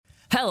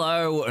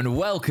Hello and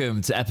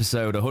welcome to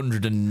episode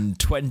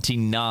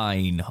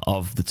 129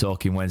 of the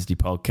Talking Wednesday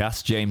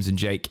podcast. James and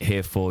Jake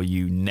here for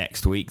you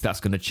next week. That's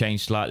going to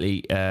change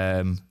slightly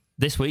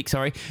this week,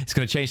 sorry. It's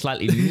going to change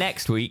slightly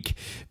next week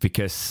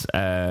because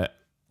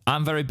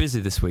I'm very busy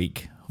this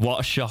week. What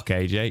a shock,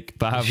 eh, Jake?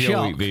 But how's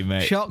your week been,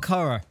 mate? Shock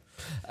horror.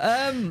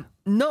 Well,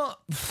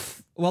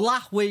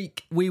 last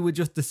week we were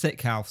just a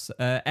sick house.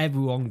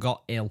 Everyone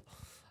got ill.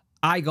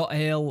 I got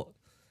ill.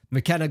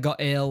 McKenna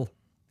got ill.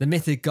 The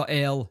Mythic got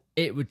ill.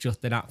 It was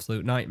just an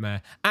absolute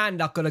nightmare.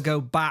 And I've got to go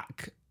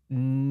back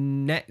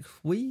next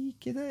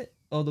week, is it?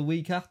 Or the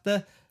week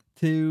after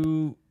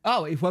to...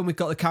 Oh, it's when we've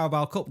got the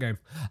Carabao Cup game.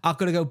 I've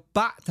got to go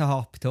back to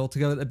hospital to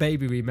go get the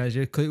baby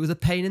remeasure because it was a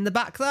pain in the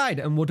backside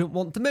and wouldn't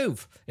want to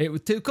move. It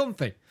was too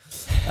comfy.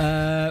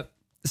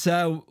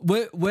 So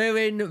we're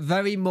in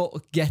very much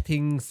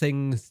getting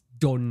things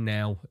done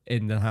now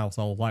in the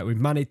household. Like, we've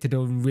managed to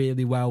do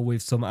really well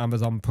with some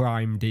Amazon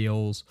Prime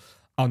deals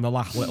on the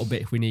last little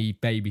bit if we need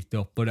baby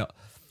stuff. But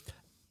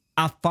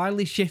I've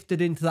finally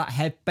shifted into that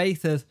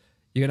headspace as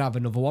you're going to have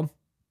another one.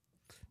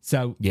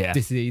 So yeah,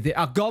 this is easy.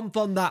 I've gone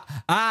from that,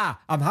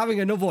 I'm having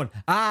another one.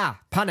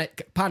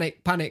 Panic.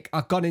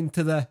 I've gone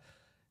into the,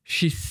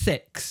 she's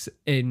 6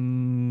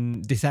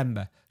 in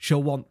December.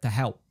 She'll want to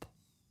help.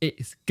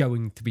 It's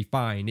going to be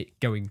fine. It's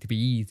going to be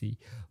easy.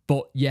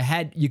 But your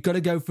head, you've got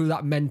to go through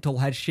that mental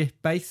head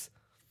shift base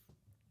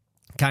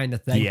kind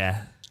of thing.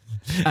 Yeah.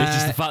 It's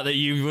just the fact that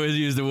you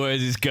use the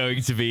words "it's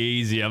going to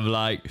be easy." I'm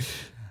like,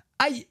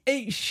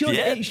 it should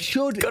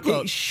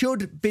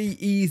be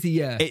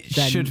easier.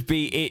 Should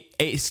be.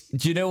 It's.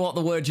 Do you know what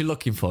the word you're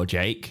looking for,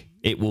 Jake?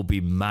 It will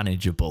be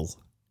manageable.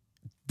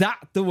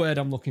 That's the word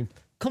I'm looking for.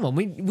 Come on,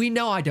 we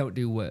know I don't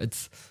do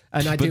words,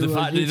 and I do.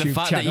 But the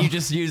fact that you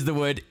just used the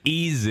word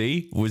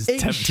 "easy" was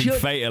tempting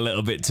fate a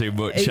little bit too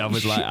much. I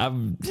was like,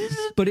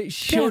 but it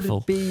should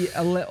be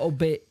a little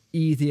bit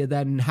easier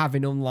than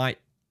having them like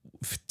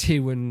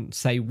 2 and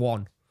say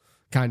 1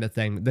 kind of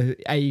thing. The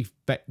A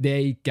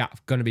gap's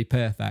going to be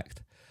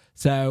perfect.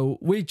 So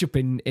we jump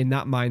in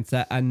that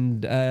mindset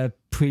and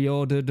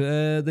pre-ordered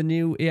the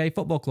new EA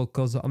Football Club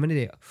because I'm an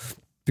idiot.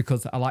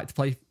 Because I like to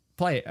play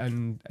it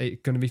and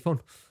it's going to be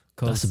fun.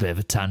 That's a bit of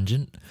a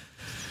tangent.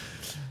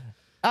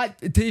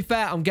 To be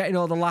fair, I'm getting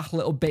all the last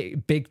little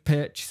big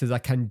purchases I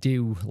can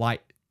do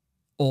like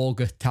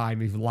August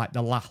time is like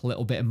the last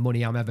little bit of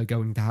money I'm ever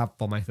going to have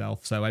for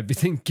myself. So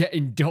everything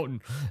getting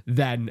done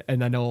then,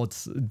 and then all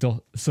it's done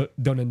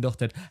and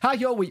dusted.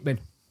 How's your week been?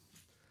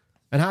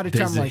 And how did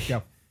Tramlines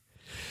go?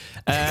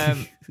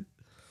 The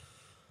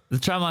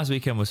Tramlines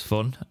weekend was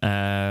fun. We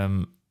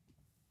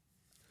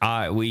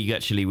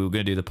were going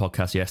to do the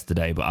podcast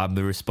yesterday, but I'm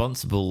the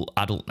responsible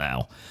adult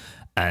now,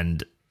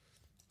 and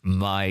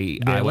I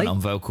went on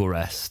vocal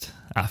rest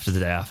after the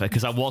day after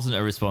because I wasn't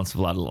a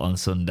responsible adult on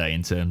Sunday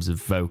in terms of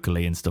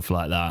vocally and stuff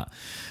like that.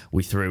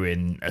 We threw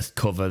in a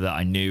cover that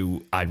I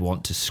knew I'd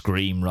want to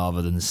scream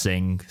rather than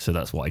sing, so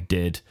that's what I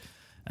did.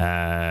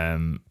 I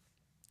knew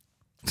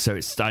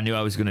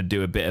I was going to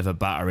do a bit of a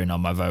battering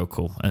on my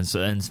vocal,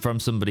 and from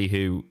somebody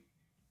who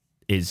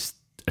is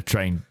a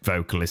trained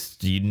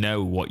vocalist, you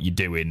know what you're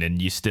doing,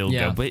 and you still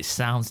go, but it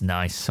sounds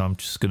nice, so I'm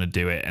just going to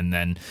do it. And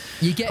then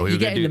you get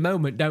in the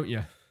moment, don't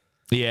you?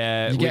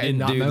 Yeah, we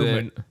didn't do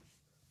moment.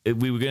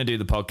 We were going to do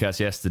the podcast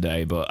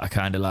yesterday, but I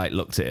kind of like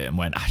looked at it and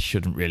went, I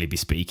shouldn't really be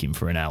speaking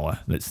for an hour.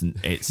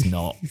 It's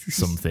not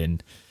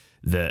something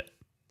that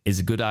is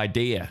a good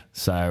idea.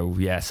 So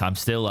yes, I'm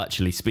still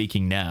actually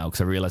speaking now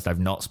because I realised I've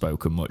not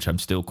spoken much. I've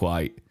got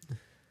quite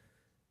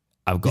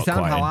a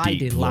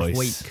deep voice. Last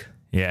week.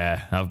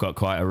 Yeah, I've got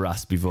quite a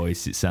raspy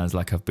voice. It sounds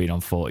like I've been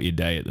on 40 a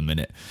day at the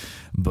minute.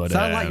 But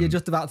sounds like you're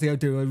just about to go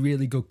do a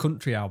really good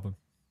country album.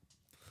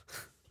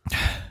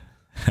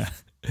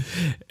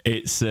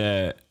 It's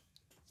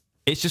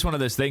just one of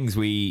those things.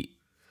 We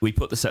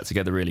put the set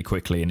together really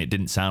quickly and it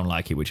didn't sound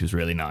like it, which was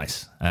really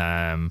nice.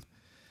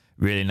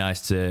 Really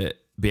nice to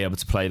be able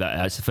to play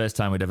that. It's the first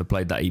time we'd ever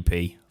played that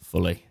EP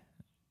fully.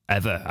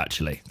 Ever,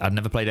 actually. I'd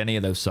never played any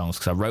of those songs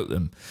because I wrote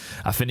them.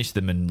 I finished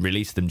them and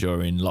released them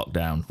during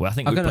lockdown. Well, I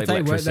think we played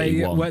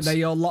Electricity once. Weren't they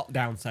your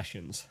lockdown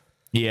sessions?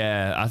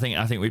 Yeah, I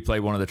think we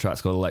played one of the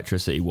tracks called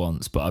Electricity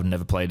once, but I've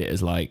never played it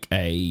as like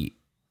a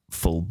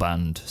full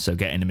band. So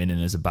getting them in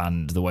as a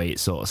band, the way it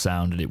sort of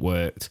sounded, it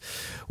worked.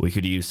 We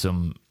could use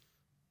some.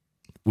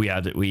 We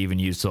even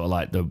used sort of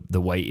like the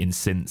weight in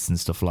synths and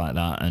stuff like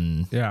that,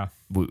 and yeah,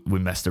 we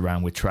messed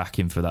around with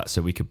tracking for that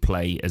so we could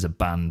play as a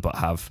band but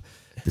have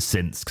the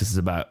synths, because there's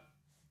about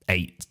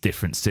 8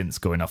 different synths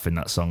going off in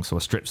that song. So I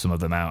stripped some of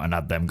them out and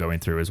had them going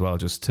through as well,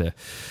 just to,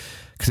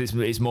 because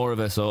it's more of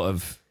a sort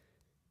of,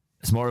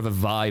 it's more of a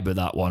vibe of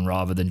that one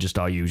rather than just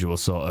our usual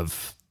sort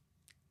of.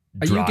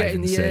 Are you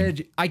getting the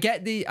urge? I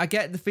get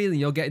the feeling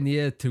you're getting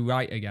the urge to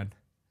write again.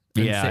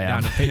 Yeah, sit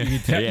down and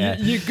pick yeah.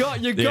 You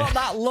got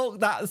that look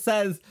that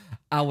says,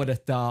 I want to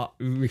start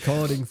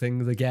recording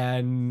things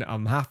again.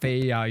 I'm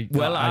happy. I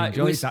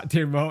enjoyed that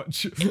too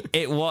much.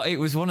 It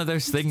was one of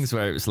those things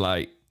where it was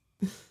like,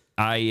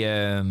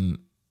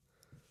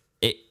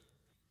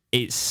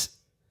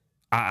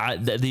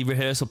 the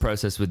rehearsal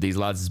process with these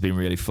lads has been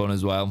really fun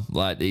as well.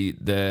 Like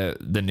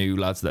the new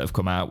lads that have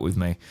come out with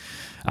me,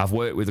 I've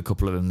worked with a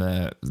couple of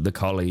them, the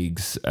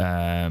colleagues,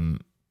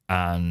 and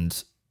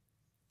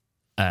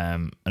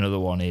another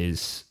one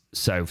is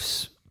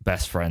Soph's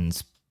best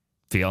friend's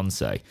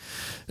fiance.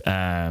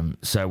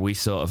 So we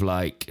sort of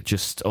like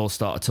just all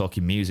started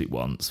talking music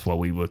once while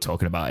we were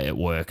talking about it at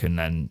work, and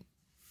then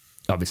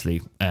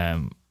obviously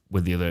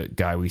with the other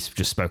guy we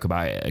just spoke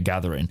about it at a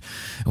gathering,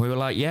 and we were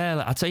like,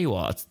 yeah, I'll tell you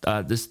what,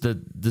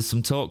 there's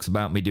some talks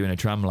about me doing a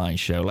Tramline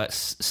show.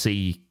 Let's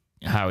see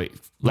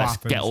let's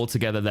get all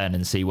together then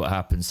and see what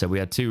happens. So we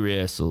had 2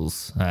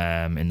 rehearsals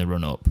in the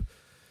run up,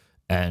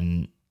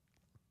 and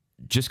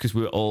just because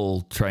we were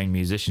all trained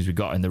musicians, we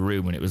got in the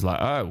room and it was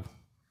like, oh,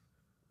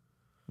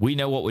 we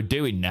know what we're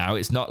doing now.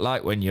 It's not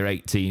like when you're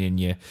 18 and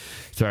you're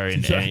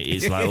throwing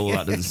it's like, oh,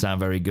 that doesn't sound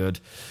very good.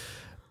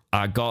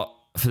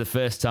 For the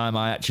first time,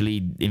 I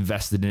actually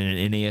invested in an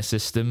in-ear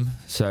system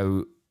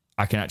so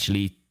I can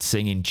actually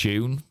sing in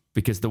tune,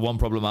 because the one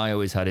problem I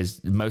always had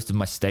is most of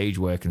my stage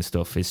work and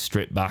stuff is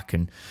stripped back,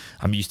 and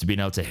I'm used to being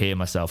able to hear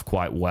myself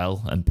quite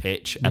well and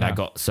pitch, and I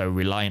got so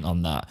reliant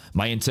on that.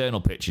 My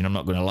internal pitching, I'm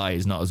not going to lie,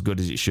 is not as good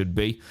as it should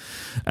be,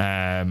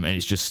 and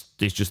it's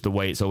just the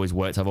way it's always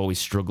worked. I've always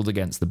struggled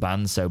against the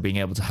band, so being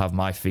able to have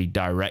my feed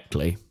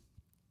directly,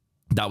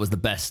 that was the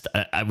best.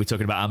 We're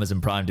talking about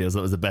Amazon Prime deals.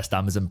 That was the best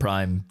Amazon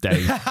Prime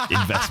Day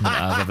investment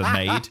I've ever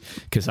made,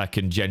 because I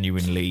can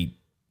genuinely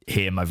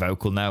hear my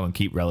vocal now and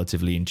keep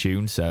relatively in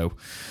tune. So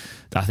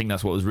I think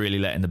that's what was really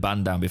letting the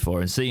band down before.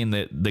 And seeing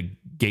the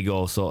gig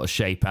all sort of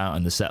shape out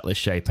and the set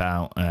list shape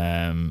out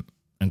and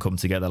come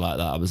together like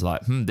that, I was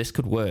like, this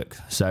could work.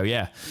 So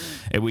yeah,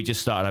 we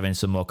just started having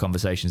some more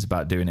conversations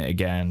about doing it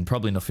again.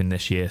 Probably nothing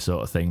this year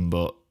sort of thing,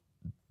 but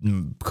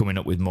coming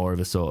up with more of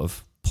a sort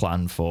of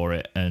plan for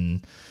it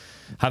and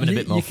having a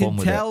bit more fun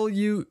with it.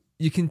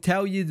 You can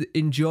tell you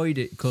enjoyed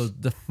it because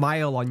the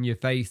smile on your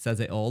face says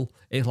it all.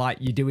 It's like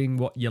you're doing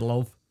what you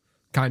love,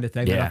 kind of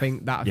thing. Yeah. And I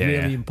think that's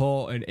really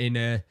important in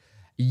a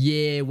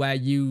year where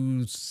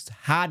you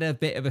had a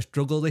bit of a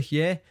struggle this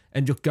year,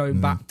 and just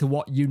going back to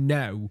what you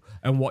know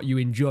and what you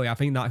enjoy. I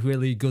think that's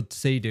really good to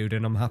see, dude,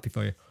 and I'm happy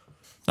for you.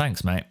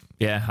 Thanks, mate.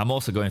 Yeah, I'm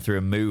also going through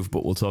a move,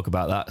 but we'll talk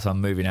about that. So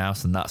I'm moving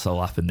house, and that's all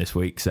happened this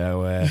week.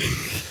 So,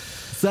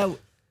 so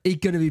he's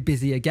going to be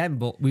busy again,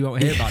 but we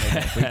won't hear about it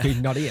next week.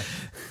 He's not here.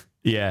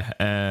 Yeah,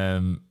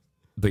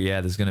 but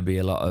yeah, there's going to be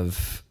a lot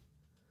of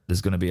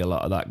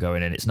that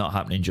going in. It's not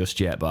happening just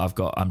yet, but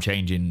I'm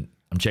changing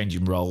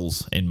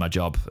roles in my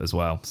job as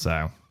well.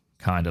 So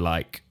kind of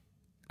like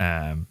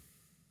I'm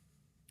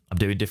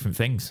doing different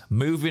things.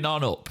 Moving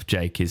on up,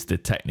 Jake, is the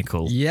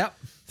technical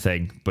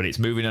thing, but it's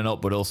moving on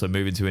up, but also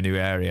moving to a new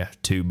area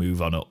to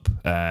move on up.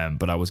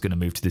 But I was going to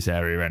move to this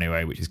area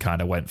anyway, which is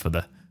kind of went for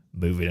the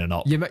moving and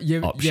up. You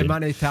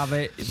managed to have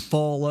it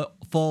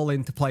fall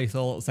into place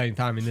all at the same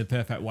time in the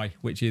perfect way,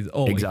 which is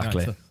always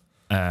exactly. Nice.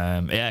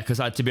 Yeah, because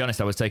to be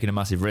honest, I was taking a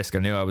massive risk. I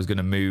knew I was going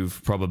to move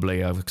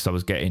probably because I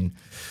was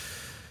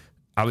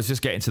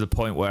just getting to the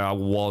point where I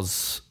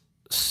was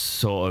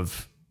sort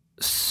of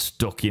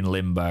stuck in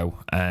limbo,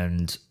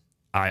 and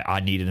I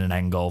needed an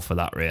end goal for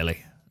that,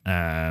 really.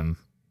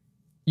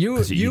 You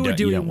were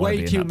doing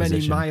way too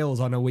many miles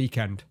on a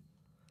weekend.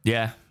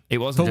 Yeah, it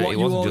wasn't. For what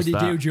you already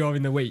do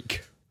during the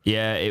week.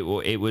 Yeah,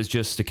 it was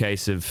just a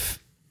case of,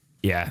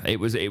 it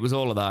was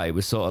all of that. It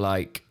was sort of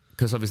like,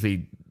 because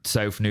obviously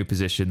Soph, new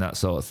position, that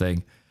sort of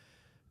thing.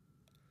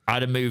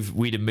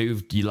 We'd have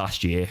moved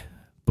last year,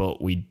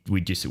 but we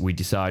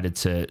decided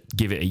to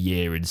give it a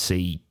year and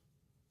see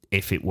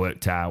if it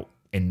worked out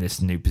in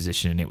this new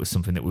position. It was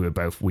something that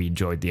we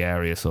enjoyed the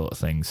area sort of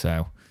thing.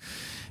 So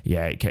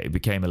yeah, it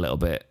became a little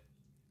bit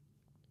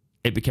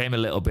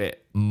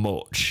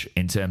much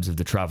in terms of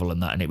the travel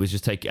and that, and it was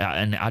just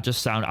and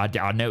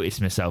I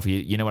noticed myself,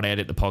 you know, when I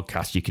edit the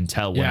podcast, you can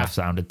tell when I've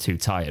sounded too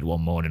tired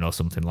one morning or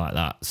something like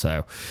that.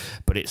 So,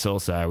 but it's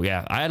also,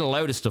 I had a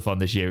load of stuff on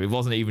this year. It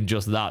wasn't even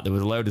just that. There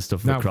was a load of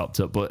stuff that cropped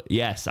up, but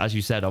yes, as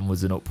you said,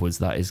 onwards and upwards,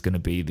 that is going to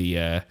be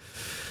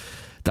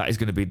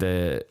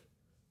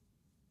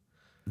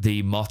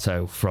the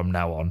motto from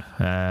now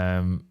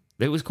on.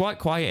 It was quite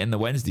quiet in the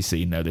Wednesday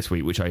scene though this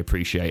week, which I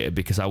appreciated,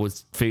 because I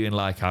was feeling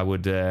like I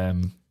would,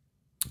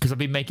 because I've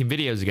been making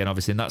videos again,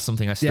 obviously, and that's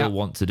something I still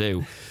want to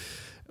do.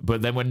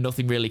 But then when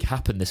nothing really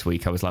happened this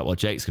week, I was like, well,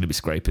 Jake's going to be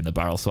scraping the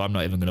barrel, so I'm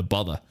not even going to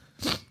bother.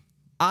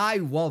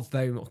 I was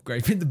very much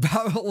scraping the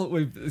barrel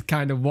with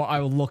kind of what I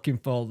was looking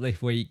for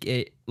this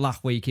week.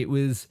 Last week, it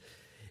was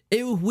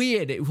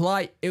weird. It was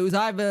like, it was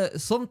either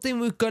something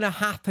was going to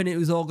happen, it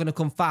was all going to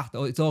come fast,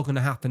 or it's all going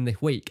to happen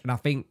this week. And I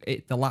think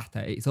it's the latter.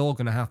 It's all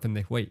going to happen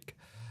this week.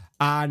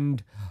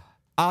 And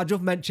I'll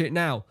just mention it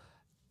now.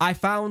 I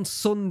found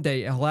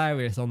Sunday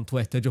hilarious on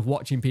Twitter, just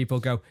watching people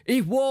go,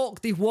 he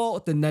walked.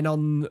 And then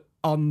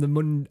on the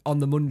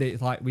Monday,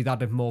 it's like we've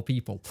added more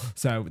people.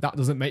 So that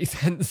doesn't make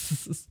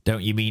sense.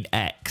 Don't you mean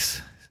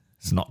X?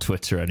 It's not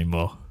Twitter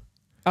anymore.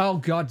 Oh,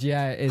 God,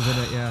 yeah, isn't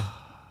it? Yeah.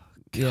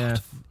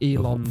 God. Yeah,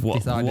 Elon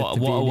decided to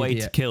be what a way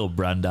idiot. to kill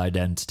brand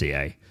identity,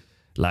 eh?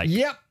 Like,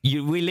 Yep.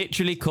 we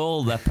literally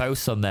call their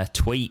posts on their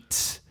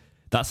tweets.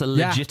 That's a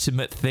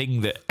legitimate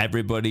thing that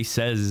everybody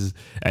says,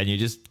 and you're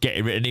just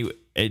getting rid of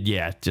it.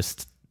 Yeah,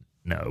 just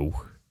no.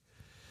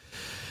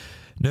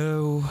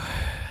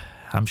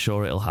 I'm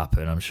sure it'll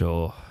happen. I'm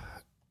sure.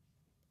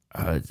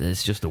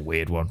 It's just a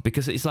weird one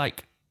because it's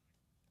like,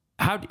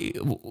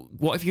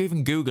 what if you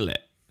even Google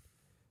it?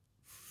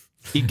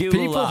 You Google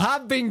People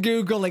have been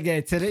Googling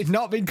it and it's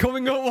not been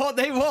coming up what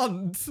they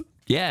want.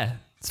 Yeah,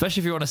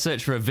 especially if you want to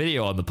search for a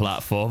video on the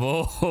platform.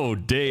 Oh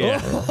dear.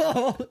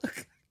 Oh,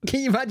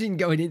 can you imagine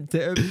going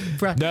into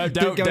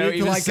don't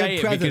even like say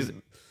it because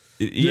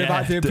you're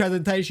about to do a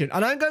presentation,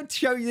 and I'm going to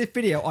show you this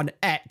video on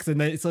X, and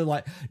then it's sort of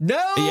like, no,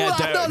 not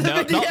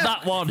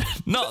that one,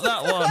 not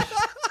that one.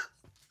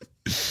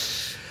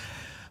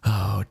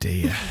 Oh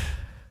dear.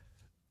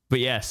 But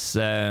yes,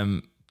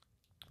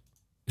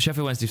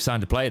 Sheffield Wednesday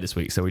signed a player this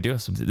week, so we do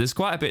have something. There's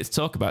quite a bit to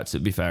talk about, to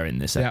be fair, in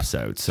this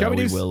episode. So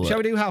shall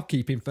we do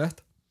housekeeping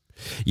first?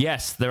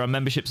 Yes, there are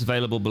memberships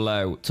available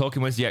below.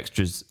 Talking Wednesday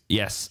Extras,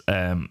 yes,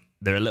 they're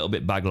a little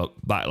bit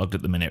backlogged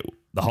at the minute.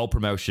 The whole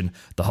promotion,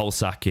 the whole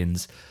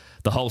sackings,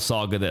 the whole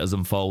saga that has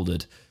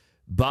unfolded.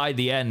 By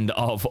the end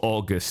of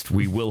August,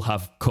 we will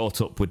have caught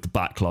up with the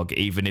backlog,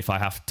 even if I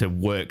have to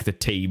work the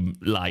team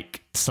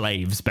like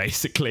slaves,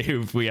 basically.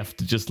 If we have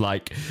to just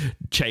like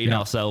chain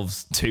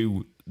ourselves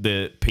to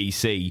the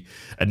PC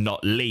and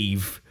not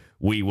leave,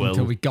 we will.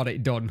 Until we got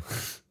it done.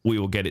 We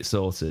will get it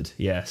sorted,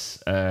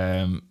 yes.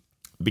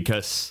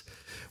 Because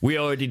we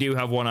already do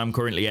have one I'm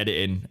currently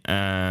editing.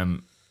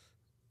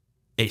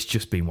 It's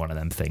just been one of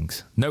them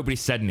things. Nobody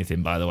said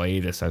anything, by the way,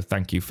 either, so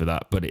thank you for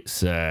that. But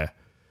it's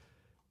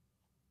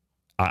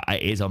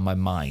it is on my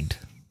mind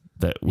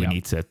that we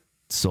need to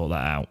sort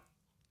that out.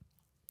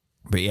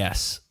 But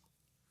yes,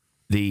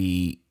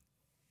 the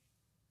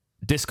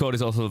Discord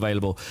is also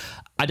available.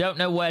 I don't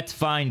know where to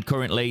find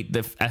currently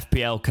the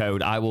FPL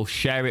code. I will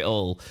share it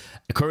all.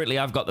 Currently,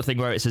 I've got the thing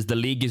where it says the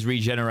league is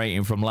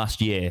regenerating from last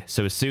year.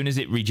 So as soon as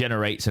it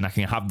regenerates and I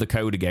can have the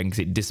code again because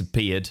it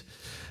disappeared,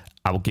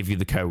 I will give you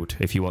the code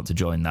if you want to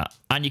join that.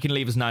 And you can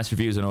leave us nice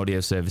reviews on audio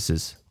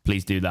services.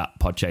 Please do that.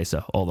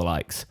 Podchaser, all the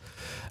likes.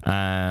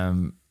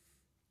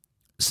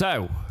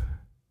 So,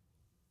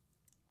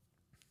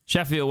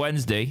 Sheffield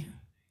Wednesday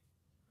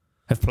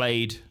have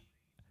played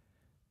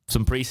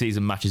some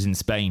pre-season matches in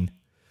Spain.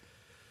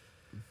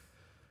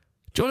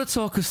 Do you want to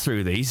talk us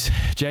through these,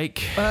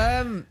 Jake?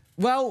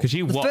 Well, because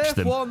you watched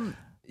them.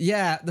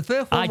 The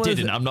first one I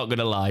didn't. I'm not going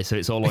to lie, so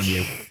it's all on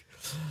you.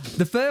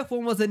 The first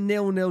one was a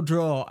 0-0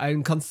 draw,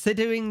 and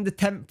considering the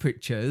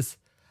temperatures,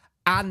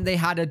 and they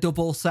had a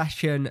double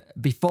session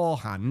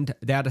beforehand,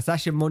 they had a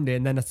session Monday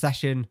and then a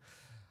session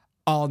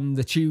on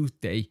the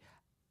Tuesday.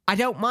 I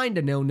don't mind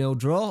a 0-0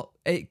 draw.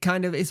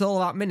 It's all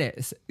about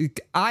minutes.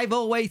 I've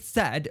always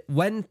said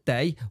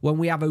Wednesday, when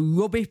we have a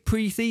rubbish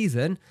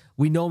pre-season,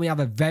 we normally have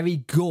a very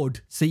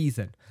good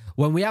season.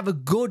 When we have a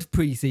good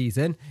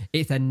pre-season,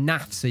 it's a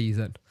naff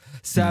season.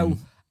 So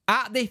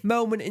at this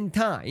moment in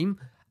time,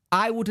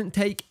 I wouldn't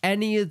take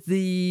any of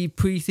the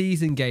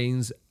pre-season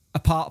games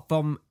apart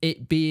from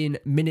it being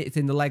minutes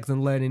in the legs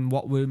and learning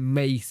what we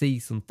may see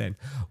something.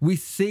 We've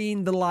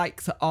seen the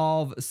likes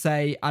of,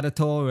 say,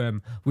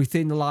 Adatorum. We've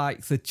seen the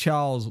likes of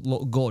Charles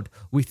look good.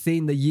 We've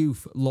seen the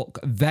youth look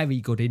very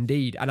good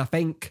indeed. And I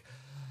think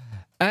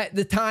at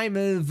the time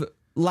of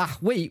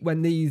last week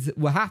when these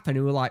were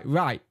happening, we were like,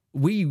 right,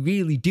 we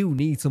really do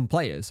need some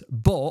players,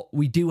 but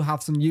we do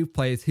have some youth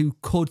players who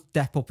could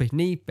step up if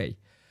need be.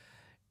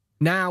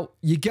 Now,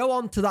 you go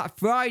on to that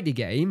Friday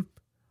game,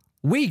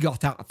 we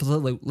got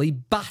absolutely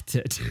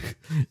battered.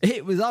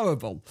 It was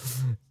horrible.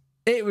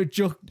 It was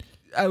just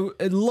a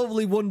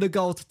lovely wonder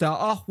goal to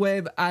start off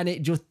with, and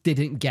it just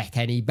didn't get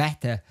any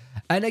better.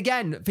 And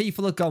again,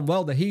 people have gone,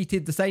 well, the Heat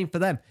did the same for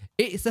them.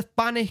 It's a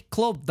Spanish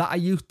club that are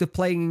used to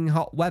playing in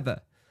hot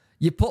weather.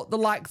 You put the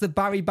likes of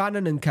Barry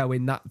Bannon and co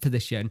in that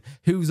position,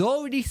 who's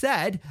already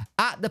said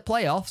at the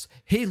playoffs,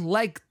 his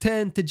leg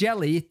turned to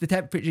jelly if the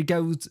temperature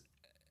goes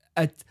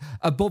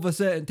above a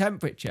certain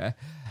temperature.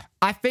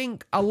 I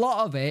think a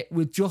lot of it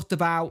was just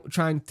about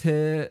trying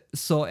to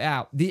sort it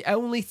out. The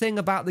only thing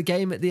about the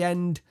game at the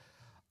end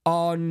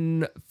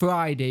on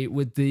Friday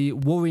with the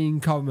worrying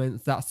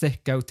comments that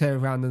Sisco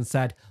turned around and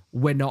said,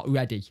 we're not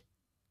ready.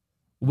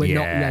 We're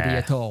not ready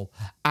at all.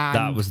 And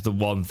that was the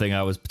one thing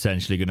I was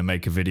potentially going to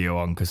make a video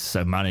on, because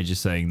a manager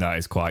saying that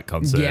is quite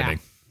concerning.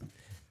 Yeah.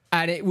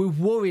 And it was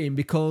worrying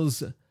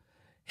because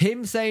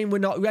him saying we're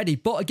not ready.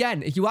 But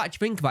again, if you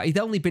actually think about it, he's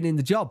only been in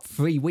the job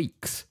 3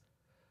 weeks.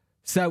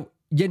 So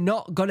you're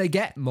not going to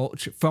get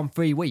much from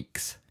 3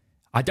 weeks.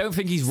 I don't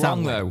think he's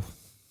wrong, though.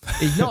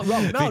 He's not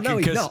wrong. No,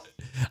 he's not.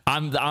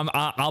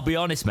 I'll be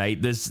honest,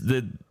 mate.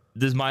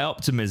 There's my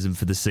optimism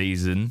for the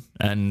season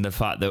and the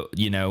fact that,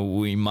 you know,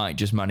 we might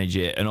just manage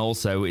it. And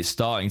also it's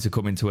starting to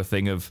come into a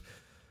thing of,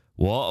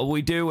 what are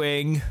we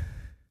doing?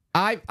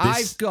 I've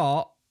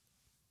got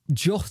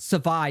just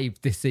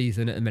survived this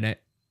season at the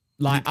minute.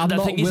 Like,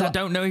 the thing is, I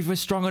don't know if we're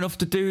strong enough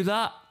to do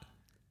that.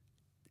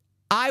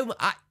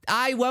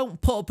 I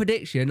won't put a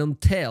prediction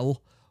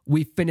until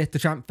we finish the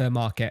transfer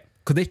market.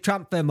 because this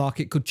transfer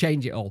market could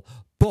change it all.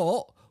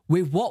 But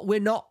with what we're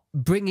not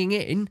bringing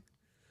in,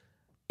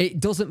 it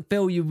doesn't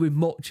fill you with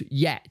much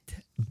yet.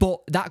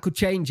 But that could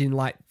change in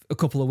like a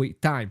couple of weeks'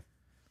 time.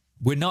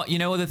 We're not,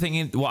 the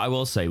thing, what I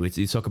will say,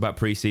 you talk about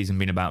pre-season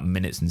being about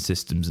minutes and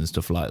systems and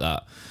stuff like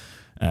that,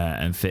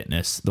 and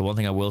fitness. The one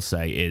thing I will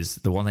say is,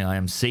 the one thing I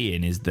am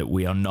seeing is that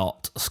we are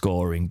not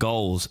scoring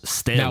goals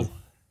still.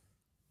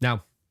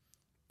 No.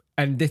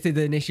 And this is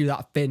an issue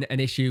that's been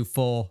an issue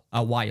for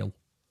a while.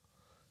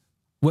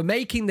 We're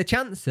making the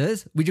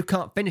chances, we just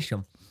can't finish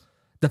them.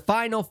 The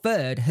final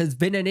third has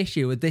been an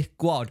issue with this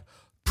squad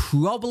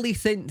probably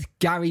since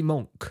Gary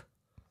Monk.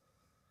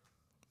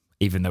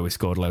 Even though we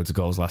scored loads of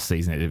goals last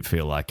season, it didn't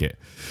feel like it.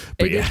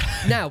 But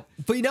Now,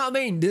 but you know what I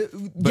mean?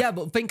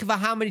 But think about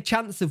how many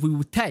chances we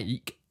would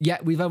take,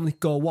 yet we've only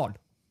scored one.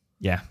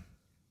 Yeah.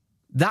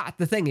 That's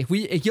the thing.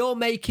 If you're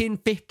making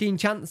 15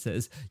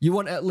 chances, you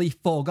want at least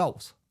 4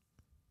 goals.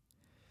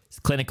 It's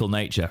clinical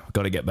nature.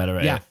 Got to get better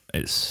at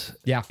it.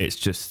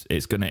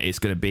 It's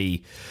gonna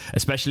be,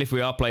 especially if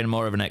we are playing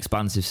more of an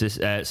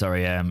expansive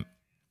an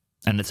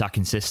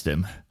attacking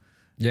system.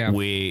 Yeah.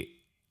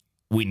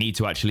 We need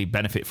to actually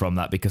benefit from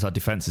that, because our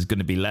defense is going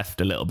to be left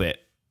a little bit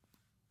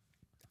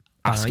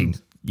asking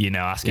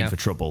for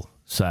trouble.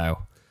 So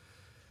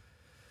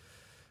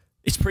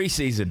it's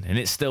pre-season, and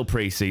it's still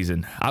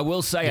pre-season. I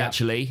will say,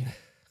 actually,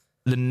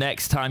 the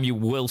next time you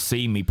will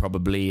see me,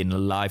 probably in a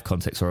live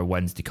context or a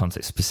Wednesday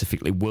context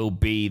specifically, will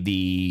be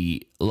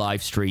the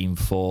live stream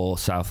for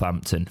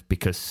Southampton,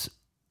 because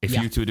if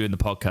you two are doing the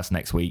podcast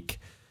next week,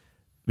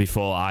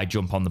 before I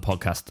jump on the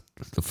podcast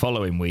the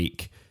following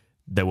week,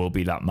 there will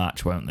be that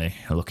match, won't they?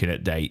 Looking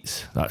at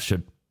dates, that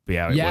should be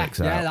how it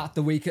works out. Yeah, that's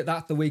the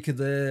week of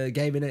the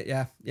game, innit?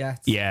 Yeah.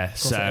 Yeah,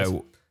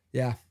 so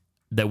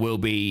there will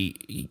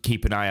be,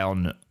 keep an eye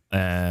on.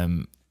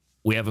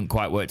 We haven't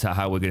quite worked out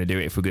how we're going to do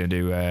it. If we're going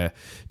to do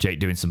Jake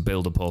doing some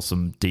build-up or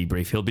some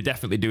debrief. He'll be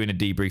definitely doing a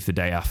debrief the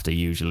day after,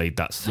 usually.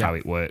 That's how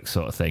it works,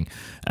 sort of thing.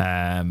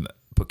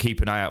 But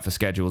keep an eye out for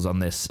schedules on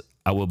this.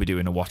 I will be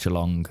doing a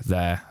watch-along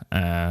there.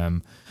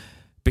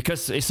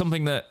 Because it's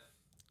something that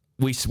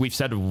we've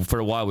said for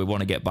a while we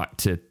want to get back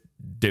to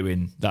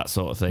doing that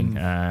sort of thing.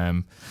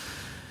 And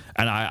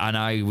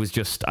I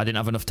didn't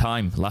have enough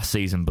time last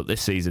season, but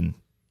this season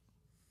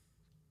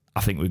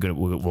I think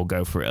we'll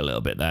go for it a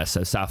little bit there.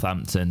 So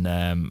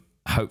Southampton,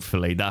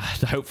 hopefully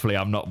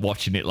I'm not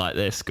watching it like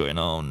this, going,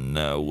 oh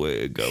no,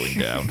 we're going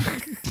down.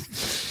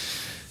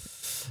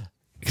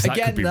 That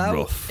again, could be though,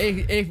 rough.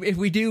 If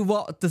we do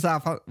what to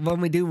Southampton, when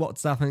we do what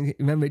to Southampton,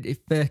 remember it's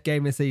first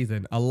game of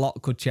season, a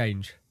lot could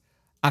change.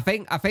 I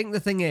think the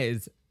thing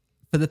is,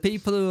 for the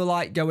people who are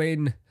like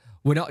going,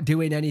 we're not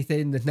doing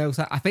anything, there's no.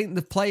 I think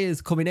the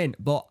players coming in,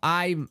 but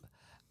I'm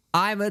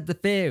at the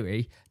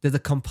theory there's a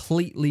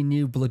completely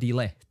new bloody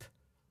list,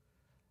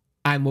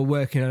 and we're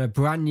working on a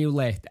brand new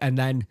list, and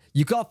then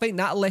you got to think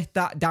that list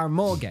that Darren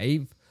Moore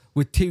gave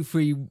with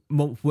 2-3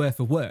 months worth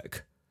of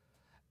work,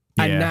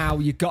 and now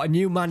you've got a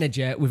new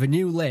manager with a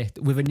new list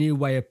with a new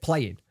way of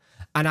playing,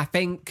 and I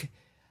think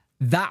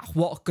that's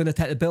what's going to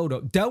take the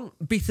build-up. Don't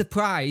be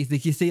surprised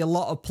if you see a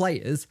lot of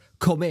players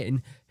come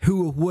in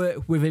who have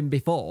worked with him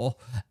before,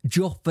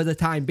 just for the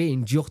time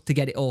being, just to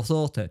get it all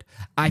sorted.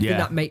 I think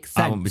that makes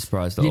sense. I wouldn't be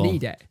surprised at all. You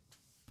need it.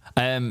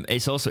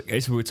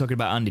 We were talking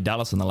about Andy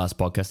Dallas on the last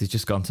podcast. He's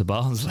just gone to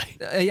Barnsley.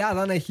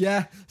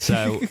 Yeah.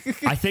 So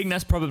I think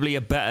that's probably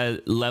a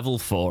better level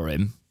for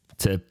him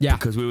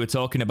because we were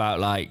talking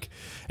about, like,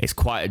 it's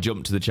quite a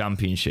jump to the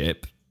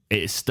Championship.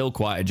 It's still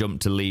quite a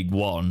jump to League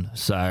One,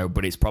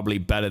 but it's probably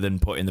better than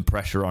putting the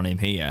pressure on him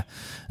here.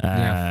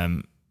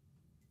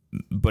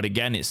 But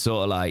again, it's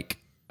sort of like,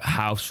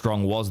 how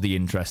strong was the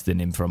interest in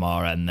him from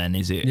our end then?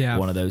 Is it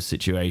one of those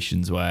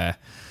situations where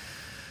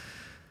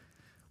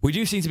we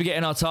do seem to be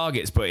getting our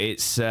targets, but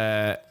it's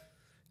I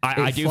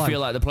do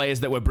feel like the players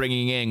that we're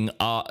bringing in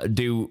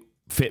do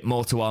fit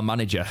more to our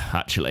manager,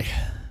 actually.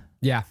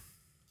 Yeah.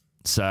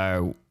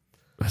 So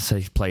I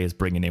say players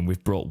bringing in,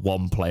 we've brought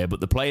one player,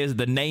 but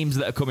the names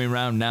that are coming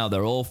around now,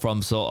 they're all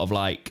from sort of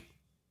like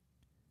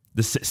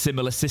the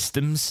similar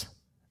systems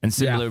and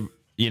similar,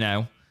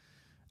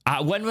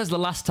 when was the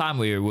last time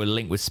we were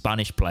linked with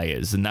Spanish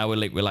players, and now we're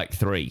linked with like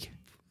 3?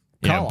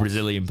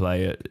 Brazilian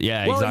player.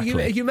 Yeah, well,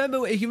 exactly. If you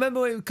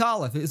remember with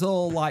Carlos, it's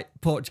all like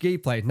Portuguese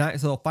players. Now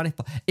it's all Spanish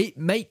players. It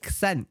makes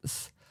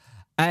sense.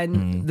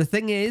 And the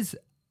thing is,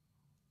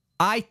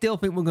 I still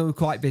think we're going to be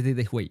quite busy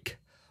this week.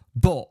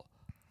 But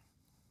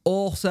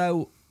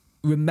also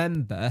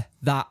remember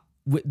that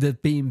with the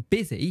being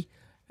busy,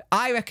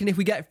 I reckon if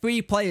we get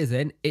 3 players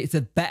in, it's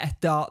a better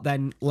start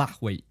than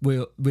last week.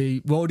 We've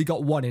already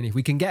got 1 in. If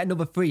we can get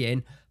another 3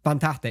 in,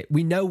 fantastic.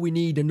 We know we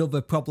need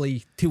another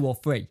probably 2 or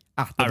 3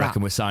 after that. I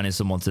reckon we're signing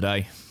someone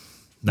today.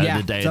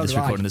 The day of this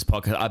recording this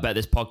podcast. I bet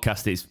this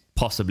podcast is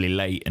possibly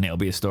late, and it'll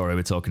be a story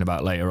we're talking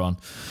about later on.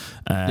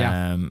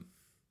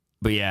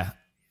 But yeah.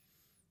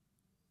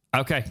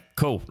 Okay,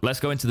 cool. Let's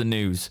go into the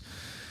news.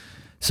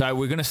 So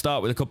we're going to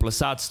start with a couple of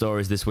sad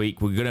stories this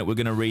week. We're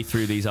going to read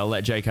through these. I'll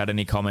let Jake add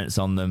any comments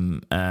on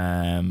them.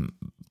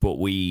 But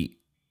we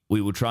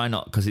we will try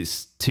not, because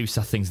it's two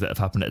sad things that have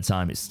happened at a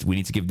time. We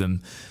need to give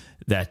them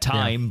their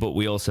time, but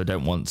we also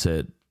don't want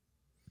to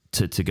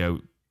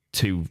go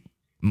too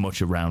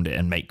much around it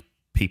and make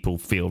people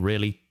feel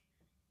really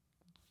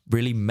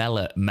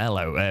mellow.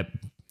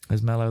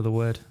 Is mellow the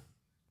word?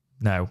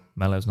 No,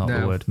 mellow's not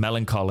the word.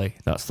 Melancholy.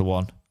 That's the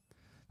one.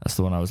 That's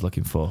the one I was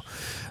looking for.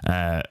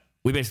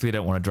 We basically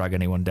don't want to drag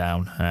anyone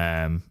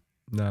down.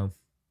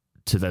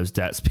 To those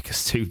debts,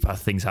 because two bad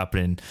things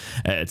happening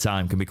at a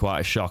time can be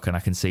quite a shock, and I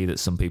can see that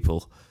some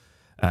people,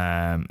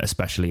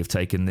 especially, have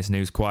taken this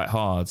news quite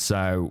hard.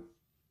 So,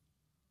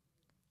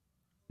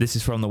 this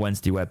is from the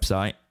Wednesday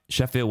website.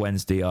 Sheffield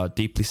Wednesday are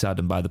deeply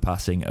saddened by the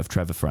passing of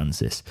Trevor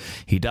Francis.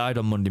 He died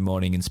on Monday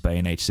morning in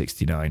Spain, aged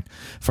 69.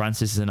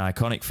 Francis is an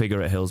iconic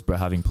figure at Hillsborough,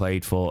 having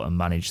played for and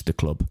managed the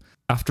club.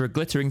 After a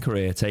glittering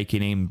career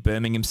taking in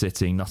Birmingham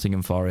City,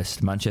 Nottingham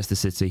Forest, Manchester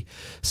City,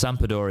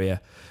 Sampdoria,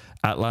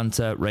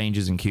 Atlanta,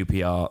 Rangers and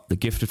QPR, the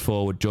gifted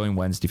forward joined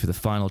Wednesday for the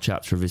final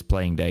chapter of his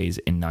playing days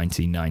in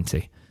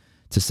 1990.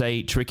 To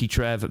say Tricky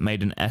Trev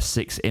made an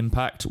S6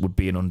 impact would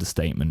be an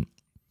understatement.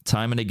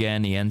 Time and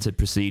again, he entered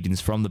proceedings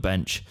from the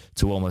bench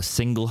to almost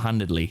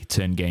single-handedly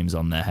turn games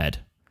on their head.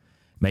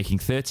 Making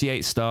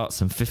 38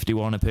 starts and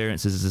 51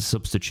 appearances as a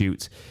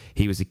substitute,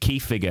 he was a key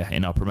figure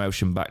in our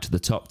promotion back to the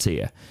top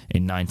tier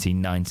in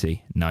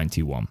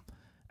 1990-91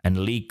 and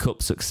League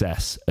Cup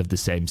success of the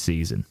same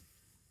season.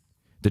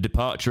 The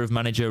departure of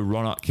manager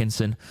Ron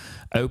Atkinson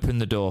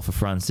opened the door for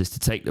Francis to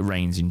take the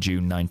reins in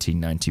June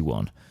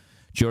 1991.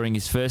 During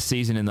his first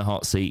season in the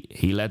hot seat,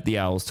 he led the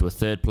Owls to a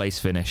third-place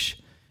finish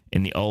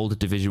in the old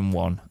Division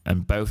 1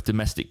 and both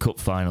domestic cup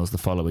finals the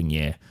following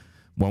year,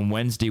 when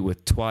Wednesday were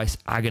twice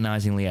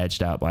agonisingly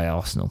edged out by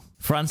Arsenal.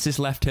 Francis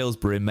left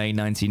Hillsborough in May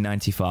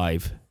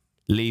 1995,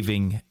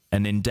 leaving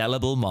an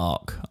indelible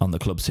mark on the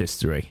club's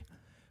history.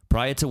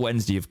 Prior to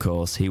Wednesday, of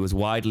course, he was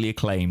widely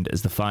acclaimed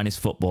as the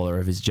finest footballer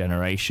of his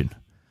generation,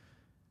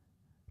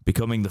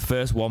 becoming the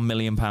first £1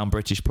 million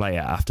British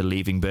player after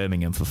leaving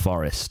Birmingham for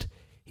Forest.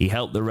 He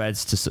helped the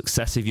Reds to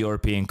successive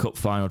European Cup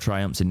final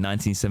triumphs in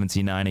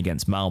 1979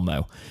 against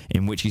Malmo,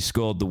 in which he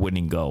scored the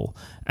winning goal,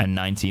 and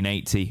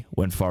 1980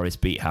 when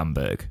Forest beat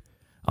Hamburg.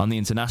 On the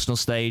international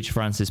stage,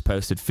 Francis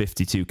posted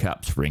 52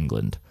 caps for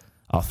England.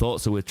 Our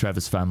thoughts are with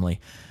Trevor's family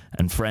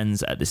and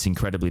friends at this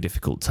incredibly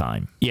difficult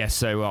time. Yes,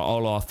 so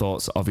all our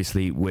thoughts,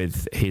 obviously,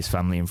 with his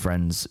family and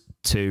friends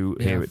too,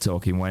 here at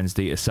Talking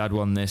Wednesday. A sad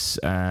one, this.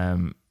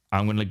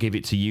 I'm going to give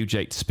it to you,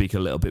 Jake, to speak a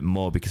little bit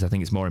more, because I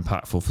think it's more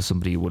impactful for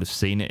somebody who would have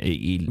seen it.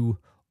 Who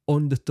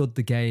understood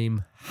the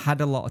game,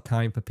 had a lot of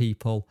time for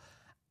people,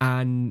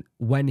 and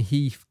when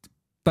he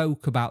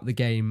spoke about the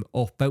game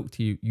or spoke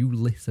to you, you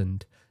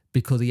listened,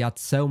 because he had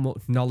so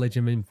much knowledge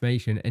and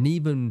information. And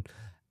even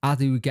as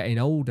he was getting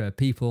older,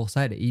 people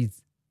said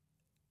his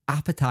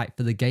appetite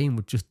for the game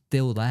was just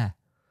still there.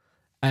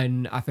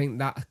 And I think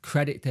that's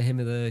credit to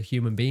him as a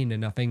human being.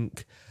 And I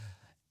think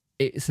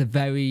it's a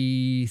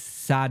very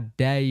sad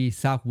day,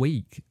 sad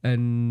week,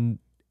 and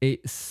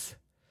it's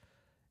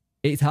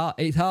hard.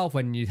 It's hard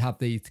when you have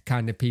these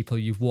kind of people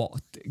you've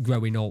watched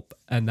growing up,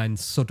 and then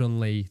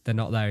suddenly they're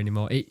not there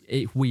anymore.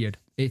 It's weird.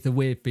 It's a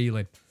weird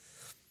feeling.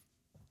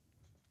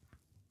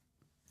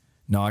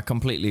 No, I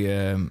completely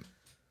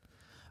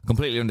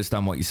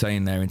understand what you're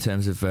saying there in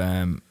terms of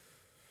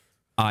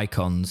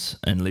icons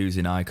and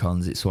losing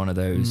icons. It's one of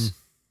those.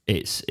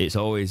 It's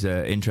always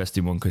an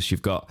interesting one, because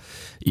you've got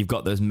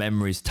those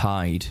memories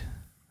tied,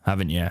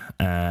 haven't you?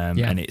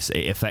 And it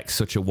affects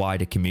such a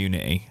wider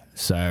community.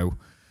 So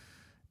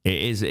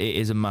it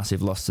is a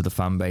massive loss to the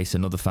fan base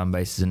and other fan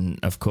bases,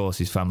 and of course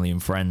his family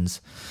and friends.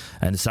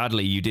 And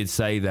sadly, you did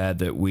say there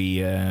that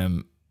we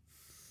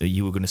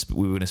were going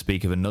to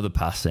speak of another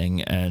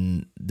passing,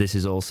 and this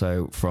is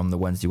also from the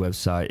Wednesday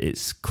website.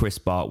 It's Chris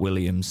Bart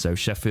Williams. So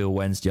Sheffield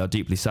Wednesday are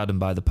deeply saddened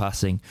by the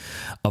passing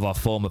of our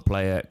former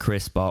player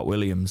Chris Bart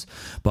Williams.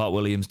 Bart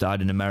Williams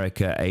died in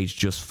America, aged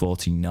just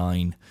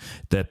 49.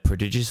 The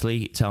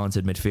prodigiously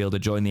talented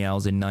midfielder joined the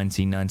Owls in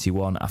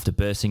 1991 after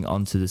bursting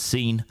onto the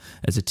scene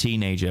as a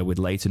teenager with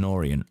Leyton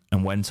Orient,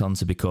 and went on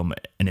to become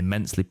an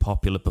immensely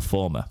popular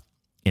performer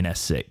in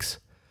S6.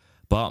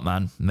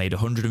 Bartman made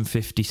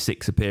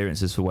 156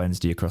 appearances for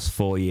Wednesday across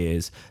 4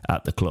 years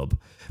at the club,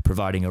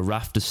 providing a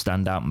raft of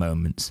standout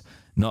moments,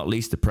 not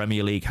least the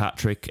Premier League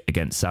hat-trick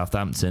against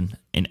Southampton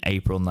in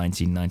April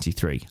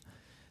 1993.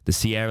 The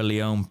Sierra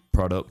Leone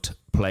product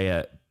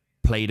player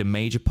played a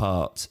major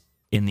part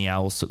in the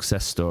Owls'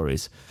 success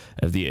stories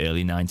of the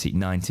early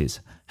 1990s,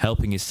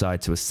 helping his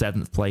side to a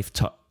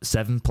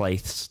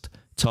seventh-placed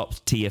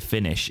top-tier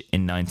finish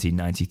in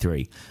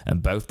 1993,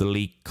 and both the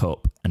League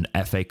Cup and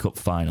FA Cup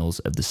finals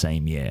of the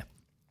same year.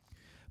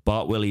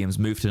 Bart Williams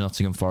moved to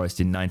Nottingham Forest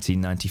in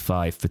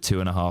 1995 for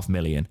 £2.5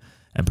 million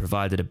and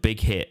proved a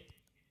big hit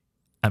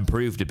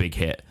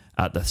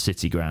at the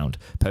City Ground,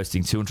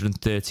 posting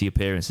 230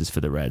 appearances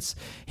for the Reds.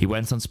 He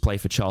went on to play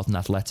for Charlton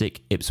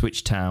Athletic,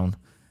 Ipswich Town,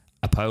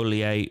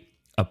 Apoel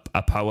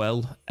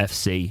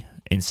FC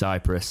in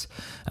Cyprus,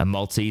 and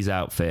Maltese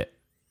outfit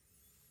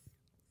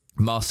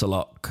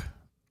Marseloc,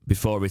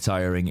 before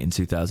retiring in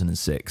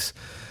 2006.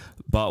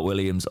 Bart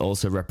Williams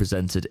also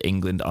represented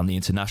England on the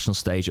international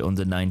stage at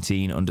under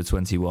 19, under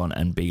 21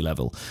 and B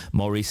level.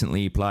 More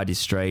recently, he plied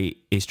his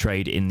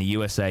trade in the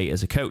USA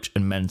as a coach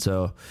and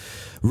mentor,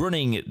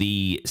 running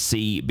the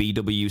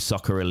CBW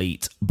Soccer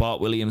Elite.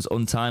 Bart Williams'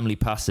 untimely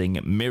passing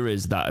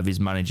mirrors that of his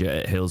manager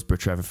at Hillsborough,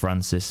 Trevor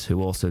Francis,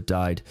 who also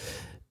died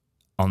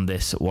on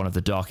this, one of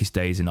the darkest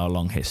days in our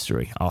long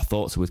history. Our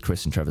thoughts are with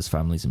Chris and Trevor's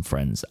families and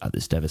friends at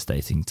this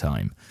devastating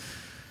time.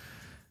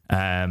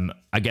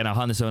 Again, I'll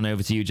hand this on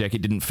over to you, Jake.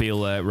 It didn't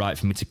feel right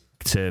for me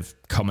to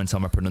comment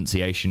on my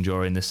pronunciation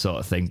during this sort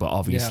of thing, but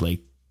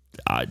obviously,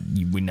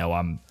 we know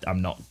I'm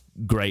not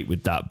great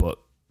with that, but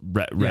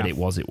read it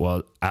was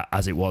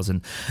as it was.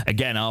 And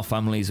again, our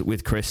families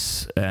with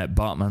Chris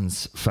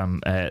Bartman's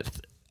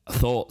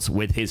thoughts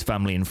with his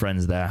family and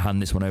friends there.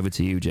 Hand this one over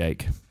to you,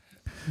 Jake.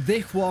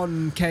 This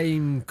one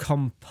came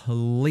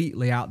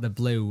completely out the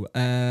blue.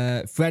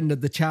 Friend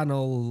of the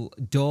channel,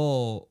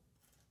 Door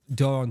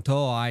on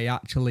Tour, I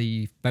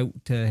actually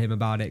spoke to him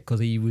about it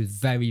because he was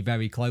very,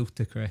 very close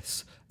to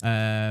Chris.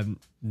 Had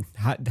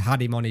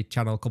him on his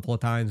channel a couple of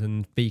times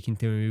and speaking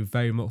to him, he was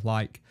very much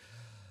like...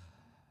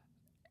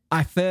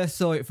 I first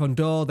saw it from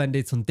Door, then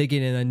did some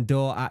digging, and then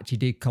Door actually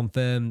did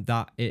confirm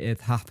that it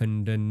had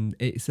happened. And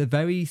it's a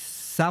very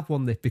sad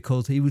one, this,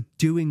 because he was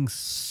doing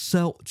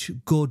such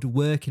good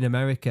work in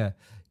America,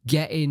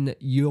 getting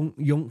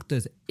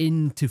youngsters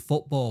into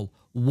football,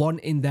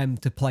 wanting them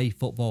to play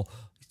football.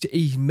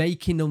 He's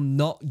making them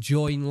not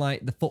join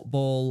like the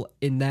football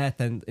in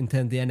terms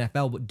of the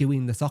NFL, but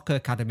doing the soccer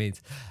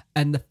academies.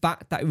 And the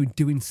fact that he was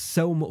doing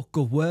so much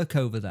good work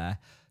over there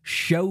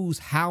shows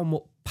how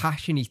much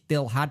passion he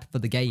still had for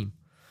the game,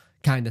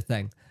 kind of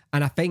thing.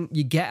 And I think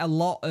you get a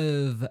lot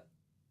of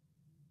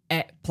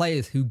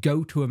players who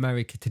go to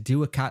America to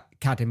do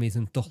academies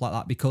and stuff like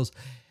that, because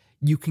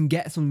you can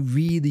get some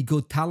really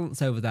good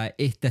talents over there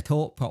if they're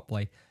taught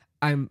properly.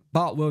 And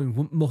Bart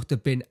Williams must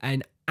have been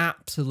an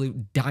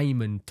absolute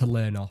diamond to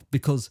learn off,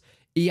 because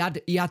he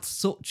had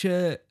such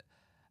a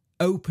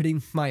opening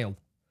smile.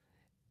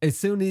 As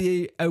soon as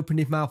he opened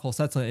his mouth or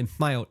said something and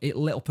smiled, it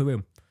lit up a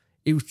room.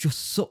 He was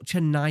just such a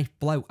nice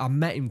bloke. I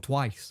met him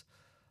twice,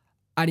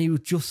 and he was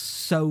just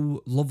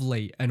so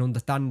lovely and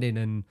understanding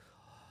and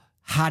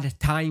had a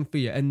time for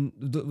you. And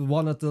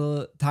one of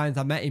the times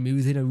I met him, he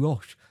was in a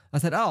rush. I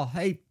said, "Oh,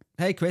 hey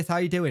Chris, how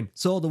you doing?"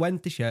 Saw the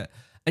Wednesday shirt,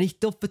 and he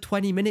stood for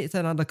 20 minutes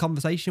and had a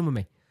conversation with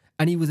me,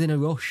 and he was in a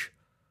rush.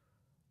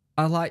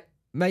 I was like,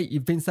 "Mate,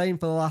 you've been saying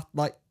for the last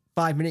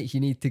 5 minutes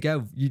you need to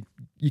go.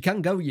 You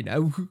can go, you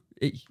know.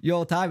 It's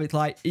your time." It's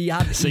like he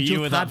had. So you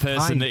were that person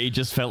time that he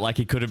just felt like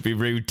he couldn't be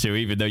rude to,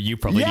 even though you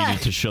probably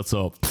needed to shut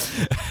up.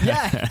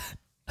 Yeah.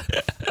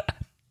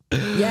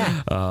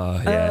 Yeah.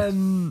 Oh, yeah.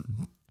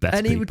 Best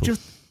and people.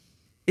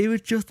 he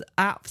was just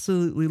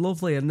absolutely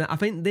lovely. And I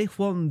think this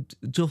one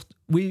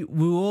we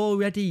were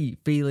already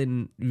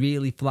feeling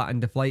really flat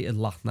and deflated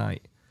last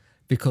night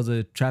because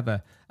of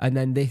Trevor, and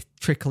then this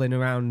trickling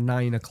around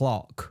 9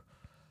 o'clock,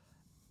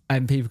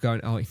 and people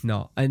going, "Oh, it's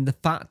not." And the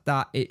fact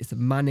that it's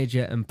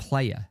manager and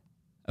player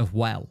as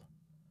well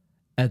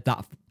as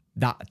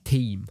that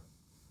team.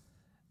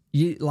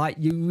 You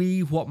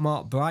read what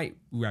Mark Bright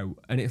wrote,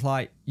 and it's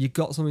like you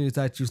got someone who's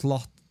there just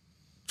lost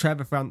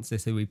Trevor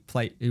Francis, who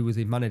was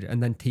his manager,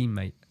 and then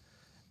teammate,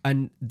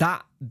 and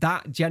that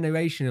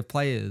generation of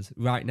players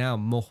right now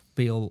must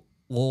feel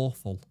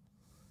awful,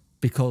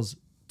 because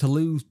to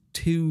lose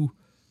two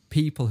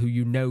people who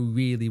you know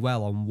really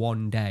well on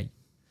one day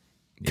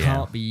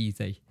can't be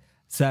easy.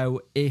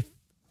 So if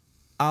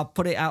I'll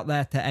put it out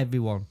there to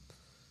everyone,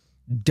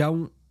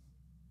 don't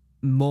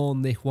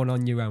mourn this one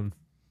on your own.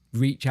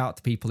 Reach out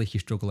to people if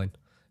you're struggling,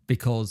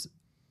 because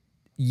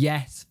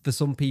yes, for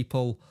some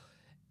people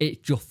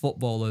it's just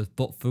footballers,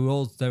 but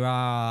for us there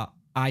are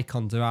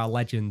icons, there are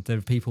legends, there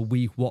are people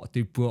we've watched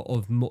who brought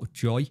us much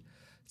joy.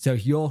 So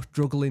if you're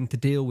struggling to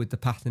deal with the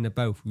passing of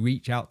both,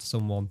 reach out to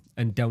someone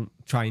and don't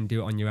try and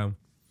do it on your own.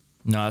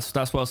 No,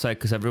 that's well said,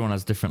 because everyone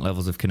has different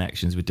levels of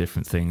connections with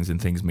different things,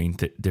 and things mean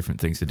different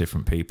things to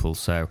different people.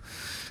 So,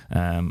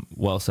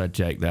 well said,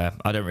 Jake, there.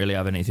 I don't really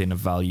have anything of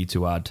value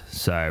to add,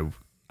 so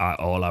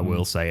all I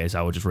will say is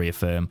I will just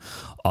reaffirm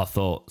our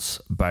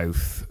thoughts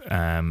both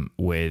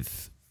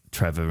with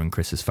Trevor and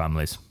Chris's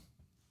families.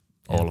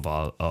 Yeah.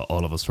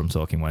 All of us from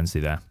Talking Wednesday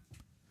there.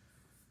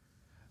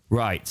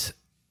 Right.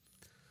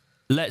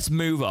 Let's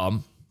move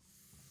on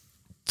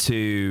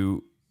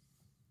to...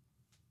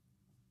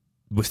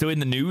 We're still in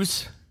the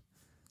news.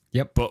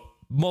 Yep. But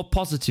more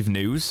positive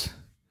news.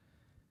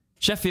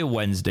 Sheffield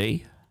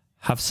Wednesday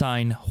have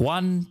signed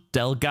Juan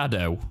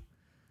Delgado.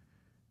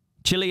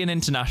 Chilean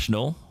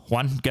international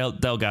Juan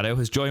Delgado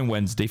has joined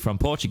Wednesday from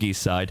Portuguese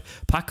side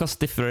Pacos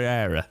de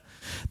Ferreira.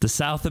 The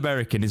South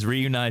American is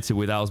reunited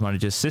with Owls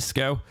manager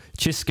Chisco.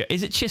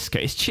 Is it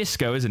Chisco? It's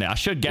Chisco, isn't it? I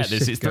should get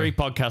this. It's 3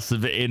 podcasts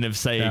of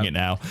saying it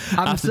now.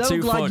 I'm so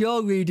glad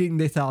you're reading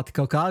this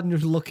article, because I'm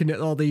just looking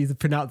at all these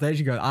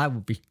pronunciations going, I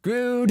would be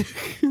screwed.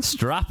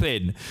 Strap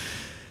in.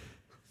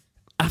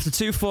 After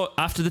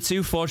the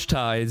two forged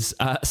ties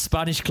at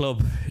Spanish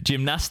club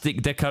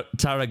Gimnastic de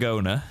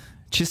Tarragona,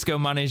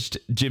 Xisco managed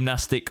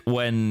Gymnastic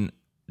when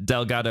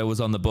Delgado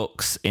was on the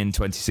books in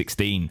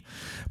 2016.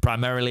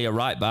 Primarily a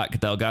right back,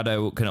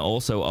 Delgado can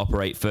also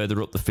operate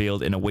further up the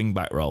field in a wing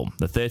back role.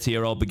 The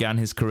 30-year-old began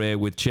his career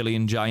with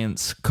Chilean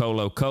giants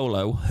Colo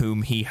Colo,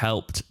 whom he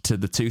helped to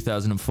the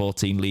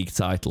 2014 league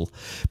title,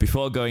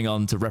 before going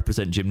on to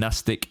represent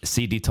Gymnastic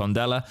CD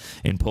Tondela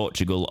in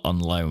Portugal on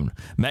loan.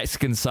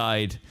 Mexican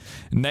side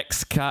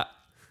Necaxa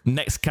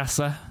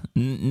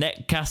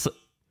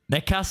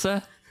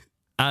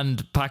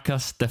and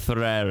Pacas de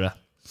Ferreira.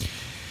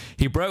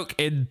 He broke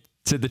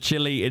into the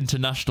Chile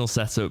international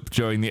setup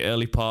during the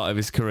early part of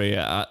his career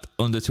at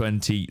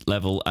under-20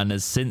 level and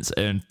has since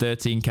earned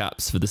 13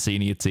 caps for the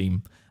senior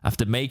team.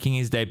 After making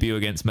his debut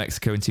against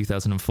Mexico in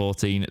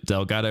 2014,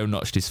 Delgado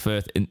notched his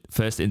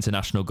first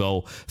international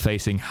goal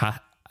facing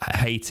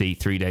Haiti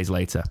 3 days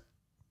later.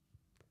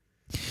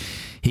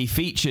 He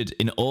featured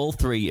in all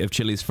 3 of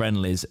Chile's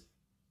friendlies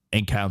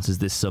encounters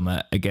this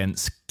summer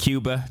against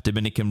Cuba,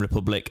 Dominican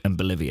Republic and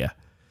Bolivia.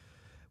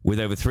 With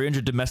over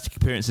 300 domestic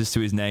appearances to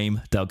his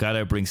name,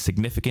 Delgado brings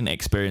significant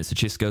experience to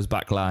Xisco's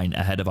back line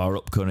ahead of our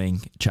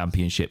upcoming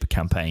championship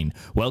campaign.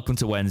 Welcome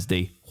to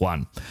Wednesday,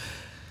 Juan.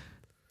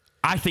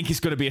 I think it's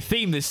going to be a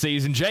theme this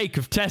season, Jake,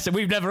 of testing.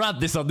 We've never had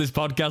this on this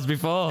podcast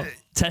before.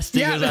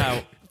 Testing us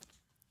out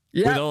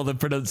with all the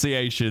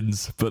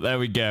pronunciations. But there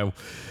we go.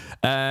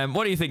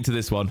 What do you think to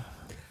this one?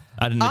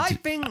 I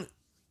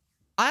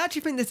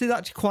actually think this is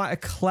actually quite a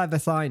clever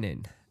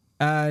signing.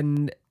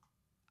 And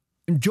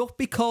just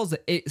because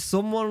it's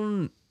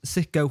someone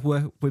Xisco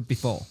worked with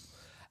before,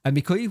 and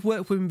because you've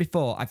worked with him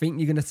before, I think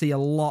you're going to see a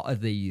lot of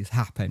these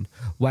happen,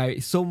 where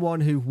it's someone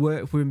who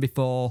worked with him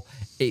before,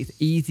 it's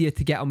easier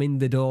to get them in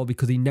the door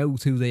because he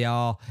knows who they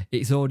are,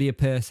 it's already a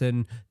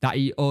person that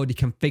he already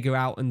can figure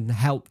out and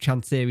help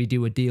Chansiri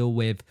do a deal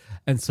with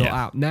and sort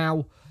out.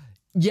 Now,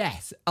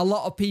 yes, a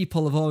lot of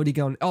people have already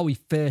gone, oh, he's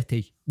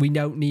 30, we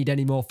don't need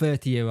any more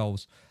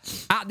 30-year-olds.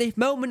 At this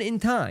moment in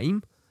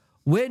time,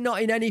 we're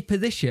not in any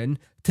position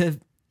to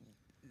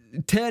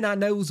turn our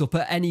nose up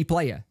at any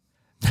player.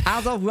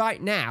 As of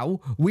right now,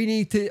 we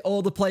need to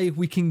all the players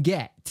we can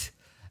get.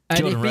 And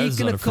Jordan if he's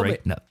going to come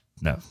in,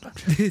 no.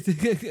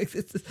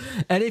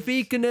 and if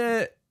he's going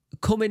to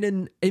come in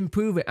and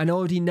improve it and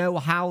already know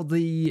how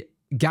the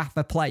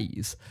gaffer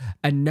plays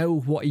and know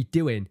what he's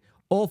doing,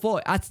 all for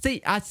it.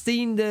 I'd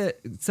seen the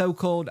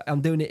so-called,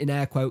 I'm doing it in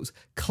air quotes,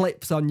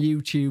 clips on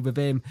YouTube of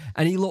him,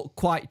 and he looked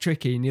quite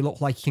tricky and he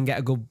looked like he can get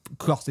a good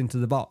cross into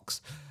the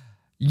box.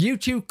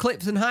 YouTube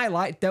clips and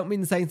highlights don't mean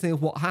the same thing as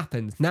what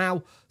happens.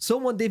 Now,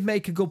 someone did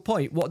make a good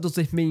point. What does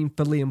this mean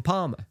for Liam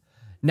Palmer?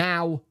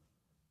 Now,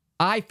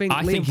 I think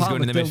he's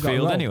going in the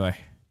midfield anyway.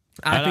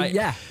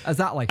 Yeah,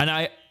 exactly. And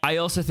I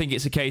also think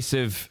it's a case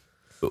of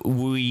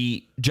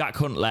Jack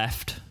Hunt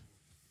left.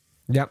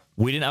 Yep.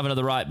 We didn't have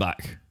another right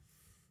back.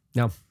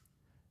 No.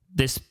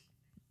 This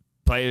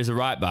player is a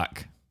right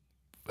back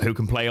who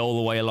can play all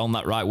the way along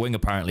that right wing,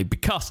 apparently,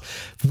 because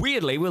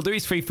weirdly, we'll do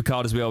his FIFA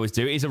card as we always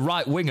do. He's a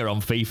right winger on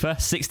FIFA,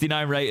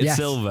 69 rated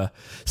silver,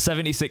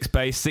 76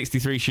 pace,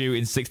 63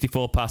 shooting,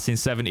 64 passing,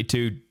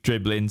 72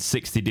 dribbling,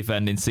 60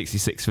 defending,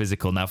 66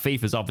 physical. Now,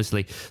 FIFA's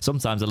obviously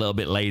sometimes a little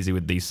bit lazy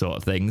with these sort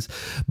of things,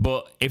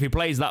 but if he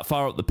plays that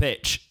far up the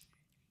pitch,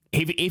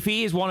 if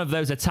he is one of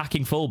those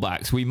attacking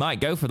fullbacks, we might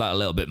go for that a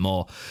little bit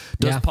more.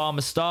 Does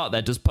Palmer start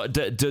there?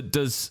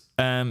 Does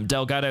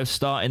Delgado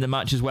start in the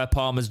matches where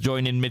Palmer's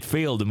joining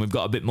midfield and we've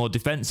got a bit more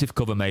defensive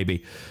cover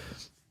maybe?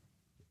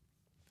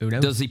 Who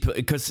knows? Does he?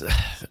 Because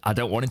I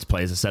don't want him to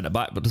play as a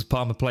centre-back, but does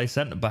Palmer play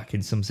centre-back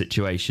in some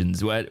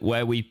situations where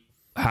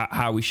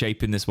how we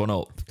shaping this one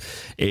up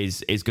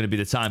is going to be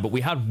the time. But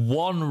we had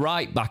one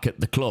right-back at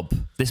the club.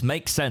 This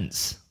makes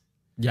sense.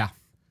 Yeah.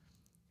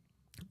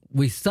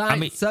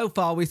 So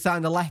far, we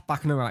signed a left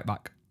back and a right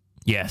back.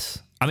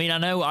 Yes. I mean, I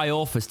know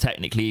Iorfa's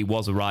technically he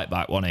was a right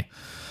back, wasn't he?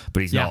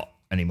 But he's not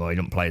anymore. He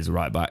doesn't play as a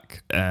right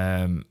back.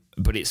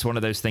 But it's one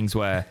of those things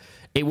where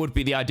it would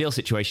be the ideal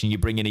situation. You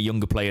bring in a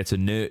younger player to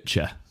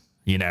nurture,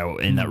 in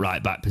that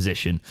right back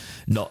position,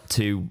 not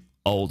two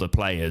older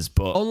players.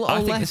 But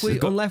unless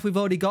we've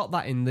already got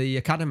that in the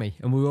academy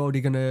and we're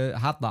already going to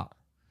have that.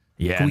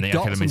 Yeah, and the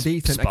academy's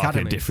sparking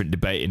academy. A different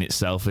debate in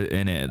itself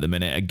in it at the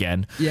minute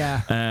again.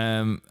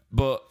 Yeah.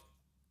 But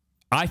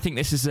I think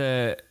this is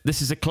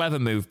a clever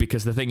move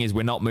because the thing is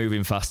we're not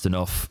moving fast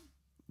enough.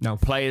 No.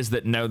 Players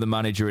that know the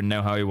manager and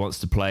know how he wants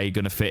to play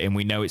going to fit in.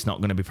 We know it's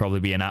not going to probably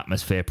be an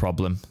atmosphere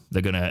problem.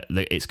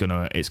 It's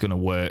gonna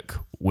work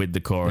with the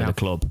core of the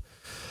club.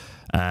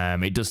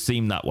 It does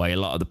seem that way. A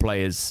lot of the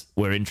players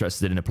were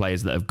interested in the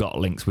players that have got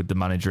links with the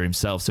manager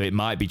himself. So it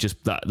might be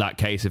just that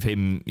case of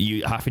him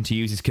having to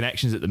use his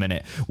connections at the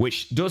minute,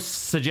 which does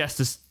suggest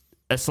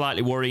a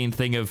slightly worrying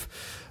thing of,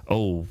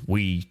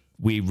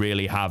 we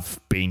really have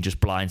been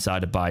just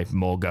blindsided by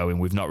more going.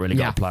 We've not really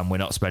got a plan. We're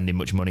not spending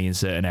much money in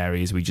certain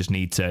areas. We just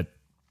need to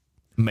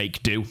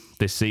make do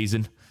this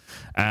season.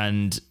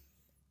 And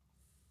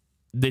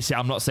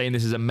I'm not saying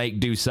this is a make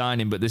do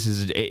signing, but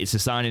it's a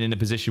signing in a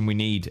position we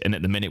need. And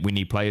at the minute, we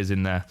need players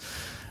in there.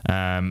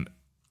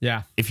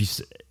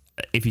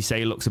 if you say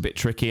he looks a bit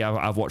tricky,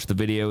 I've watched the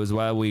video as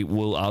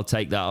well. I'll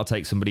take that. I'll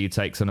take somebody who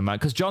takes on a man,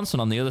 because Johnson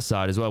on the other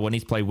side as well. When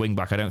he's played wing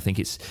back, I don't think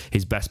it's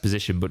his best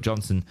position. But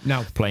Johnson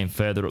playing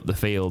further up the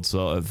field,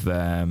 sort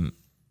of.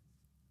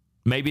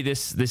 Maybe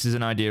this is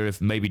an idea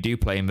of maybe do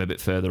play him a bit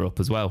further up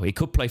as well. He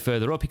could play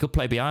further up. He could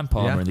play behind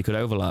Palmer, and they could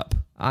overlap.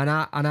 And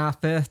our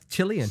first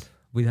Chilean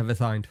we've ever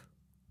signed.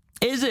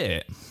 Is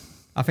it?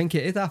 I think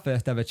it is our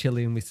first ever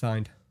Chilean we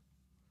signed.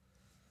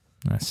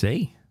 I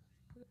see.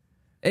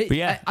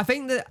 I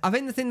think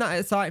the thing that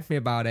excites me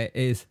about it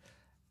is,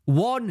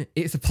 one,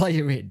 it's a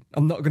player in.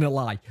 I'm not gonna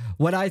lie.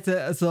 When I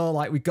saw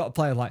like we got a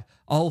player, like,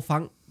 oh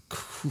thank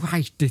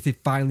Christ, this is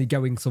finally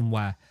going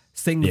somewhere.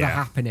 Things are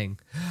happening.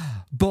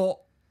 But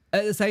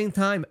at the same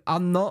time,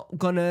 I'm not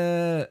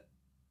gonna.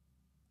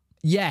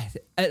 Yes,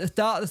 at the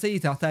start of the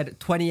season, I said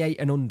 28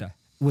 and under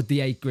was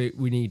the age group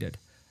we needed.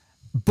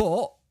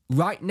 But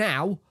right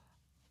now,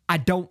 I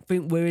don't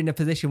think we're in a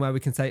position where we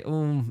can say,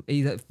 oh,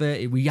 he's at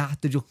 30. We have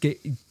to just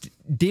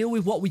deal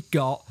with what we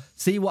got,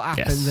 see what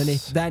happens, and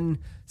if then,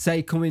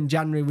 say, come in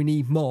January, we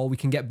need more, we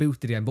can get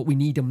boosted again. But we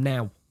need them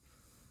now.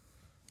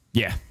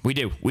 Yeah, we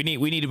do.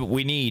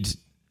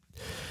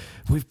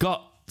 We've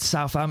got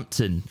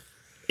Southampton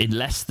in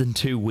less than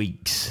 2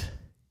 weeks.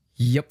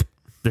 Yep.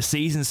 The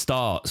season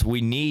starts. We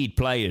need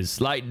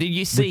players. Like, did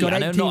you see? I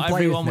know not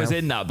everyone was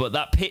in that, but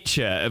that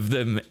picture of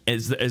them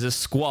as a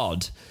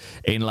squad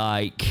in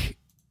like,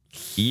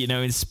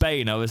 in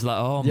Spain, I was like,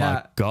 oh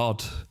my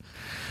God.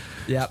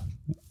 Yep.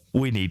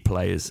 We need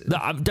players.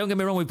 Don't get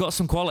me wrong, we've got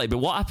some quality, but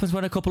what happens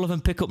when a couple of them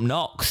pick up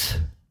knocks?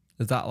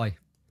 Exactly.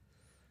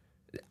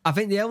 I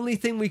think the only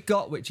thing we've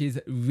got, which is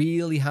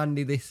really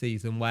handy this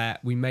season, where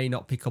we may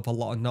not pick up a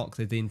lot of knocks,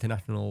 is the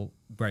international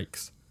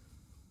breaks.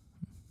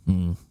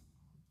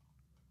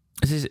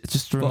 This is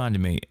just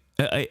reminding me.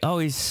 Do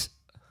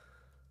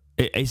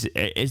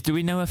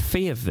we know a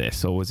fee of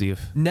this, or was he?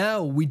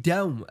 No, we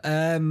don't.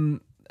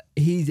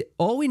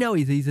 All we know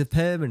is he's a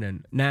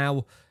permanent.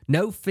 Now,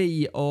 no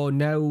fee or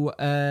no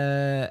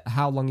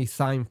how long he's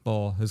signed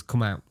for has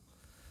come out,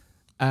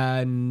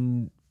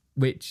 and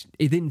which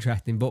is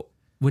interesting. But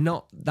we're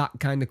not that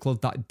kind of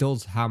club that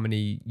does how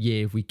many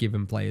years we give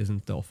him players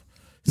and stuff.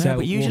 No, so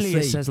but usually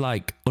it says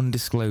like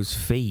undisclosed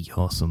fee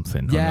or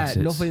something. Yeah,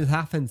 nothing's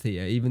happened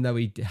here, even though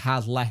he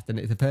has left and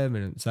it's a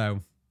permanent. So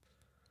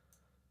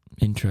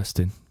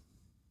interesting.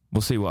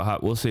 We'll see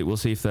what we'll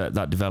see if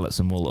that develops,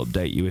 and we'll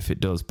update you if it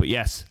does. But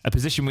yes, a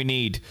position we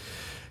need.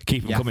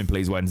 Keep them coming,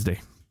 please.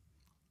 Wednesday.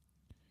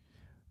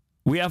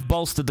 We have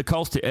bolstered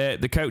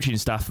the coaching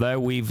staff though.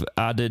 We've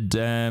added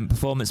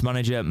performance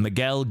manager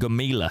Miguel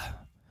Gomila,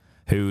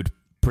 who'd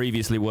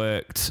previously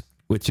worked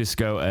with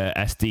Chisco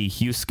SD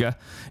Huesca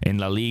in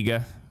La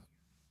Liga,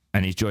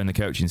 and he's joined the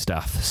coaching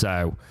staff.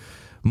 So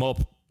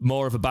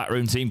more of a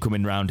backroom team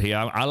coming round here.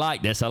 I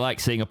like this. I like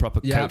seeing a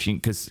proper coaching,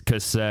 because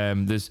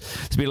there's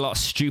been a lot of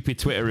stupid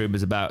Twitter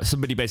rumours about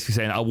somebody basically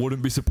saying, I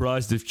wouldn't be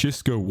surprised if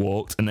Chisco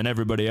walked, and then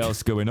everybody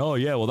else going, oh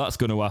yeah, well that's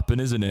going to happen,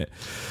 isn't it?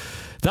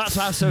 That's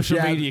how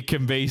social media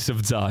can be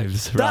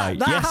sometimes, right?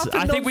 That happened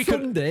I think on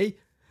Sunday,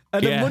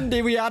 and on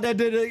Monday we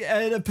added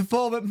a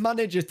performance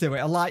manager to it.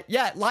 I'm like,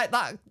 like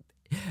that.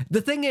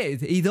 The thing is,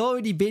 he's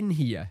already been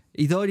here.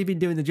 He's already been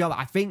doing the job.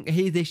 I think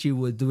his issue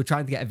was they were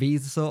trying to get a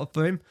visa sorted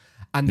for him,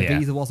 and the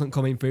visa wasn't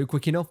coming through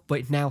quick enough, but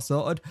it's now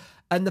sorted.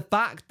 And the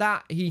fact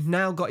that he's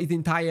now got his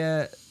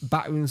entire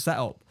backroom set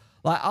up,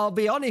 like, I'll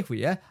be honest with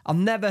you, I've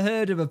never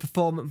heard of a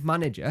performance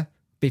manager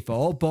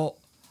before, but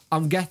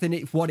I'm guessing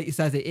it's what it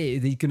says it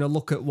is. He's going to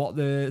look at what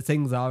the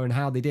things are and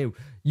how they do.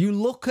 You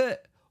look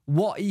at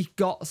what he's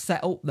got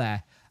set up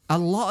there. A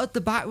lot of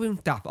the backroom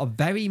staff are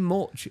very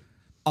much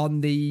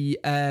on the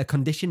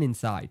conditioning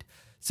side.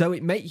 So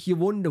it makes you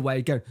wonder where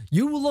you go.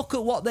 You look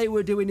at what they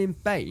were doing in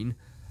Spain,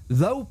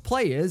 those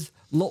players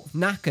look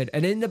knackered.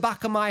 And in the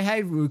back of my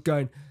head, we were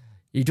going,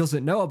 he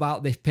doesn't know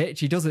about this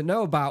pitch. He doesn't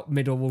know about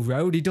Middlewell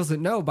Road. He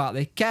doesn't know about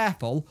this.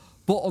 Careful.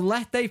 But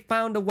unless they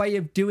found a way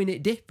of doing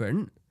it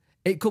different,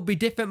 it could be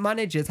different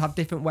managers have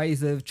different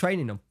ways of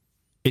training them.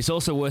 It's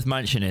also worth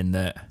mentioning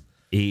that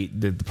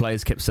the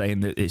players kept saying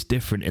that it's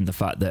different in the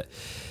fact that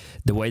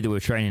the way they were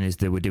training is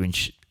they were doing...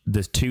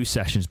 there's 2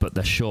 sessions, but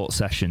they're short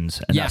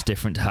sessions, and that's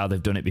different to how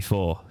they've done it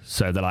before.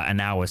 So they're like an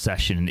hour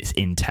session, and it's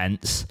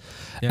intense,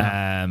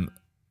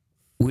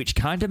 which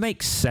kind of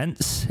makes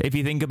sense if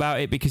you think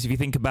about it, because if you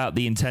think about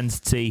the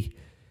intensity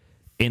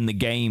in the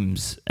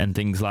games and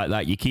things like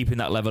that, you're keeping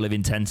that level of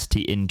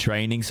intensity in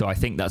training. So I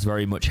think that's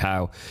very much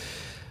how,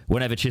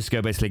 whenever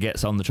Chisco basically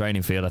gets on the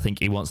training field, I think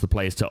he wants the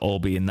players to all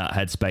be in that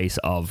headspace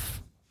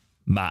of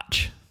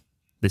match.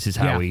 This is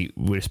how we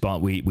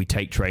respond. We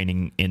take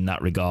training in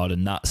that regard,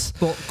 and that's...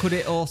 But could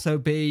it also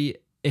be,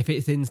 if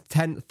it's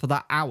intense for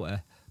that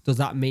hour, does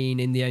that mean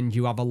in the end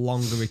you have a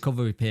longer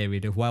recovery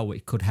period as well,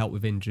 which could help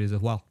with injuries as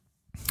well?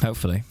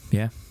 Hopefully,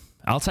 yeah.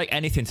 I'll take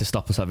anything to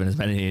stop us having as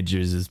many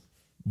injuries as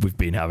we've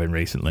been having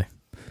recently.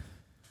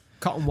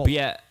 Cotton wool. But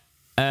yeah,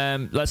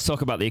 let's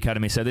talk about the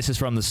academy. So this is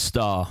from the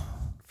Star.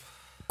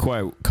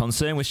 quote,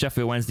 concern with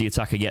Sheffield Wednesday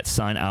attacker yet to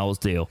sign Owl's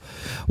deal.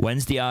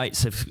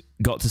 Wednesdayites have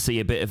got to see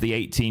a bit of the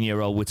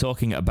 18-year-old we're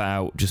talking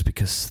about, just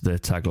because the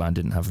tagline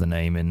didn't have the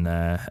name in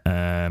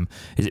there.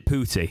 Is it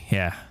Pooty?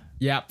 Yeah.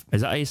 Yep.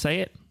 Is that how you say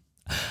it?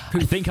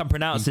 I think I'm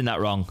pronouncing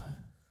that wrong.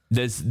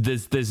 Just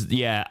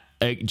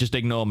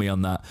ignore me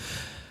on that.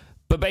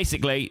 But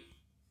basically,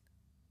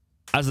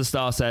 as the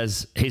Star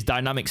says, his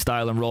dynamic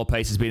style and raw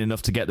pace has been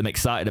enough to get them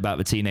excited about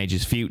the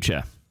teenager's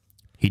future.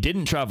 He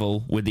didn't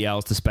travel with the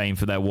Owls to Spain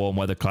for their warm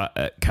weather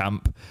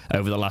camp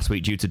over the last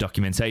week due to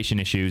documentation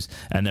issues,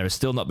 and there has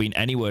still not been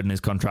any word in his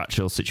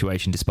contractual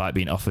situation despite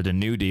being offered a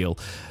new deal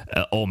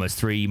almost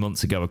 3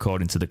 months ago,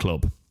 according to the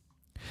club.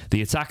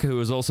 The attacker, who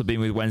has also been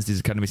with Wednesday's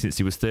academy since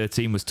he was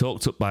 13, was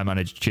talked up by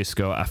manager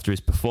Xisco after his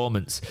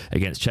performance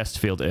against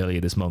Chesterfield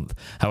earlier this month.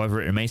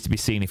 However, it remains to be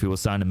seen if he will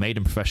sign a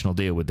maiden professional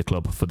deal with the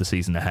club for the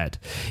season ahead.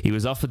 He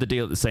was offered the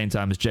deal at the same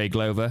time as Jay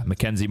Glover,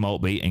 Mackenzie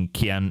Maltby and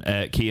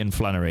Cian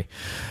Flannery,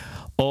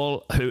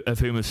 all of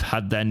whom have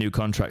had their new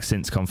contracts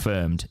since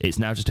confirmed. It's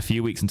now just a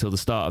few weeks until the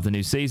start of the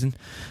new season,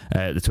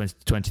 the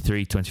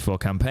 2023-24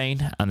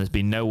 campaign, and there's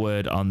been no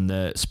word on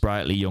the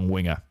sprightly young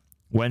winger.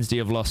 Wednesday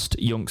have lost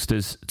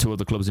youngsters to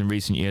other clubs in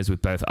recent years,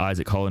 with both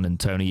Isaac Holland and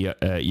Tony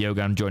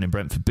Yogan joining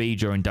Brentford B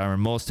during Darren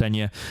Moore's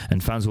tenure,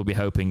 and fans will be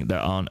hoping they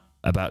aren't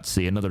about to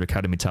see another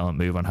academy talent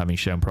move on, having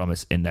shown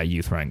promise in their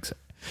youth ranks.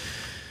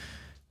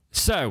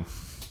 So,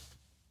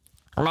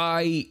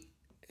 I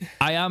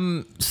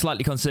am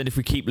slightly concerned if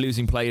we keep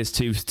losing players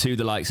to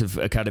the likes of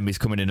academies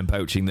coming in and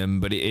poaching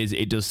them, but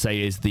it does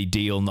say,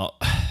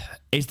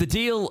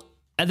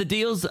 are the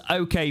deals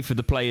okay for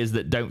the players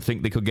that don't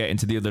think they could get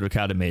into the other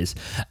academies,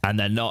 and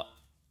they're not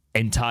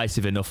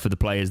enticing enough for the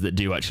players that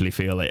do actually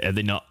feel it? Are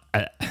they not?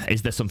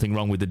 Is there something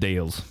wrong with the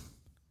deals?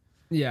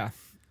 Yeah.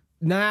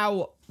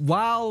 Now,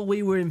 while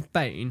we were in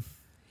Spain,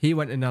 he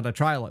went and had a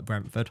trial at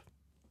Brentford.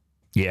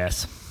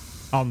 Yes.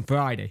 On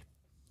Friday.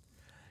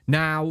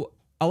 Now,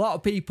 a lot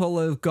of people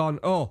have gone,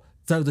 oh,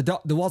 so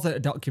there wasn't a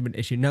document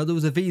issue. No, there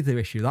was a visa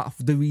issue. That's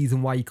the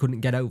reason why he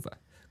couldn't get over.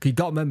 Because you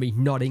got to remember, he's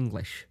not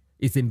English.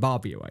 He's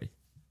Zimbabwean.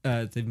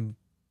 Zimbabwean?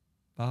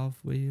 I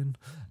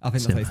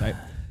think that's how you say it.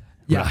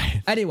 Yeah.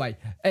 Right. Anyway,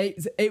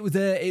 it was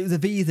a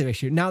visa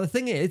issue. Now, the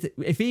thing is,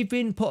 if he'd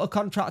been put a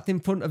contract in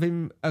front of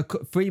him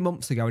 3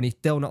 months ago and he's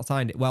still not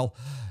signed it, well,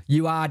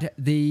 you had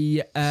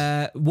the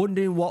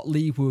wondering what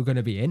league we were going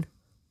to be in.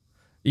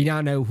 You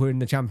now know we're in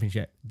the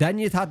Championship. Then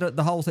you've had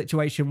the whole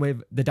situation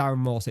with the Darren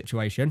Moore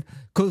situation.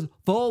 Because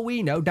for all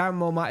we know, Darren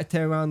Moore might have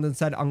turned around and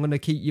said, I'm going to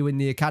keep you in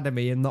the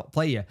academy and not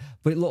play you.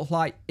 But it looks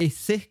like if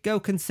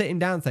Xisco can sit him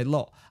down and say,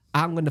 look,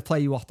 I'm going to play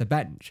you off the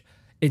bench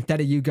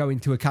instead of you going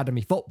to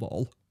academy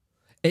football,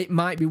 it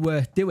might be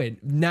worth doing.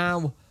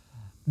 Now,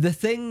 the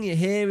thing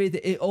here is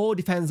it all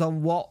depends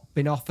on what's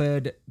been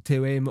offered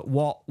to him,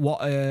 what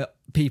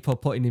people are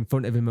putting in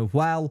front of him as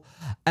well.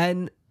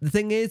 And the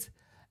thing is,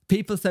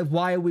 people said,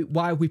 why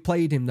have we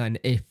played him then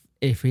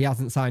if he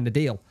hasn't signed a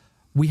deal?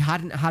 We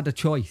hadn't had a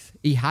choice.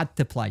 He had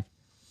to play.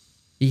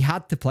 He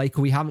had to play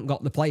because we haven't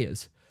got the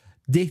players.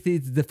 This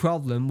is the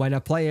problem when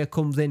a player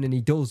comes in and he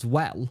does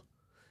well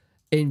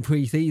in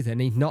pre-season,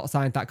 he's not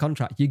signed that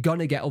contract. You're going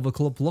to get other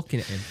clubs looking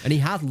at him. And he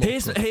has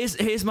looked.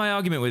 Here's my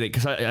argument with it,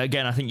 because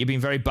again, I think you've been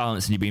very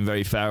balanced and you've been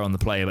very fair on the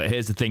player, but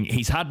here's the thing.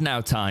 He's had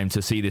now time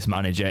to see this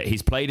manager.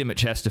 He's played him at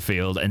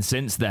Chesterfield, and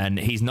since then,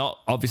 he's not,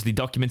 obviously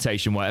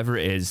documentation, whatever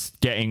it is,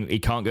 he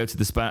can't go to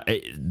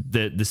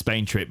the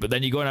Spain trip, but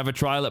then you go and have a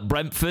trial at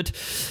Brentford.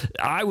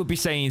 I would be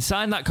saying,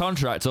 sign that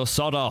contract or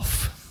sod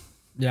off.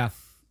 Yeah.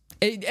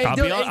 I'll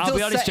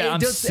be honest,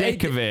 I'm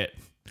sick of it.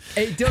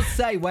 It does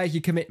say, where's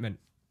your commitment?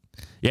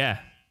 Yeah.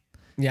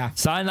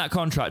 Sign that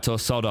contract or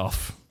sod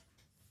off.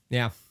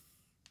 Yeah.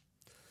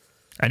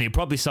 And he'll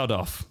probably sod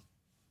off.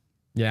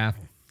 Yeah.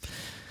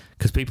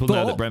 Because people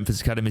know that Brentford's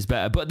academy is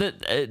better. But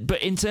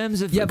in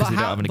terms of... because they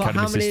don't have an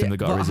academy system, they've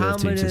got a reserve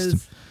team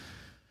system.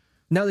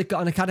 No, they've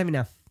got an academy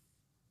now.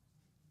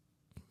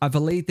 I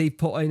believe they've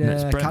put in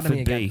an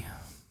academy again. B,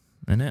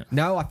 isn't it?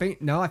 No, I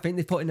think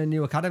they've put in a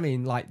new academy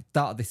in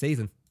start of this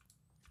season.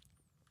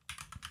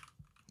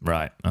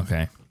 Right,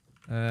 okay.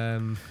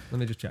 Let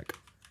me just check.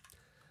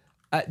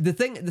 The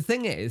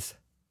thing is,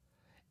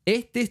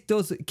 if this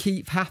does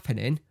keep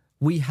happening,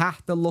 we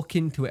have to look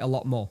into it a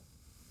lot more.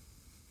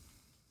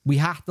 We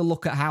have to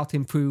look at how to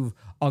improve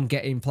on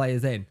getting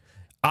players in.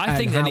 I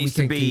think there needs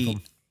to be...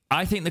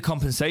 I think the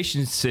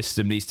compensation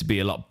system needs to be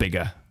a lot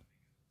bigger.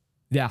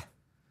 Yeah.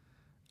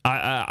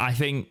 I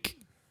think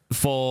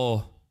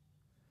for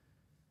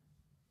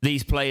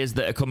these players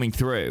that are coming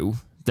through,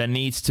 there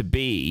needs to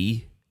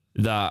be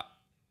that...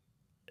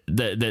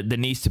 There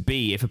needs to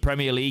be, if a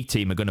Premier League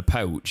team are going to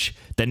poach,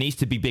 there needs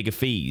to be bigger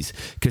fees,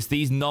 because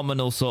these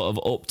nominal sort of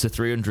up to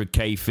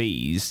 300k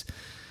fees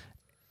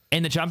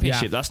in the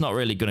Championship, that's not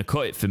really going to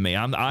cut it for me.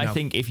 I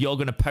think if you're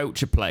going to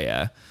poach a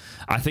player,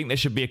 I think there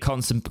should be a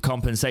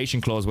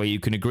compensation clause where you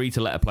can agree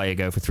to let a player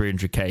go for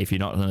 300k if you're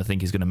not going to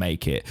think he's going to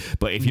make it.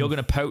 But if you're going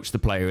to poach the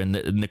player and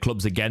the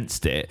club's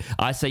against it,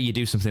 I say you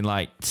do something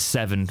like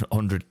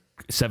 700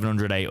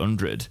 700,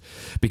 800,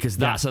 because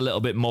that's a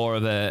little bit more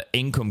of a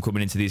income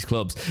coming into these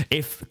clubs.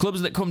 If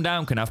clubs that come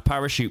down can have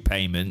parachute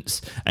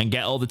payments and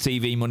get all the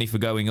TV money for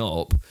going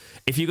up,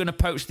 if you're going to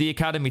poach the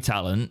academy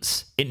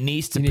talents, it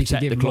needs to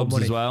protect the clubs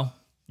as well.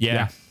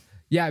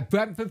 Yeah,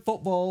 Brentford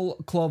Football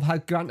Club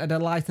had granted a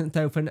licence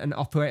to open and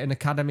operate an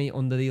academy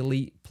under the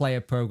Elite Player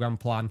Programme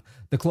plan.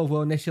 The club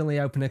will initially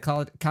open an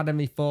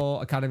academy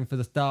for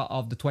the start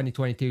of the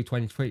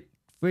 2022-23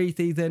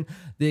 season.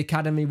 The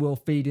academy will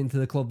feed into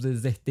the club's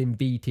existing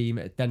B team,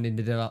 extending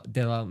the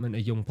development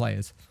of young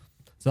players.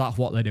 So that's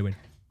what they're doing.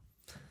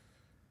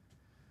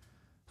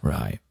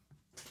 Right.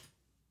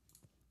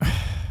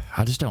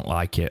 I just don't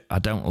like it. I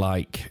don't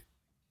like...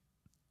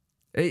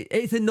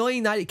 It's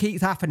annoying that it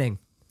keeps happening.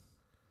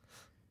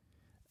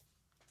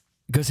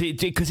 Because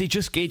it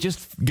just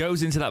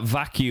goes into that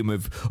vacuum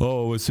of,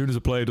 as soon as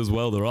a player does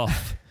well, they're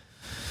off.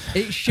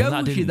 It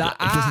shows you that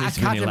our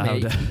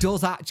academy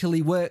does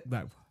actually work,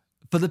 though.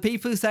 For the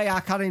people who say our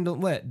academy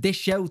doesn't work, this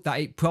shows that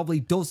it probably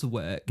does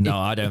work. No,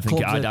 I don't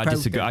think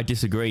I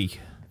disagree.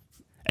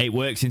 It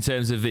works in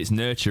terms of its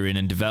nurturing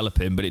and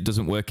developing, but it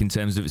doesn't work in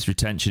terms of its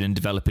retention and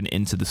developing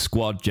into the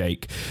squad,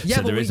 Jake.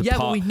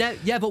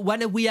 But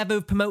when have we ever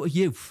promoted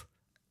youth?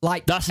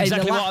 Like, that's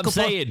exactly what I'm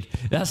saying.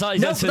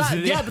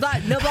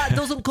 That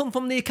doesn't come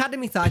from the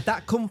academy side.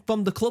 That comes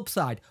from the club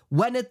side.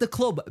 When had the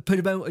club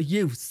promoted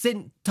youth?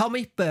 Since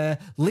Tommy Burr,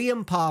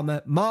 Liam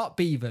Palmer, Mark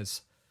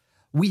Beavers.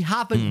 We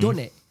haven't done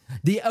it.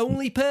 The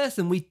only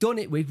person we've done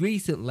it with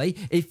recently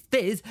is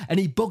Fizz, and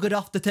he buggered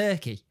off to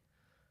Turkey.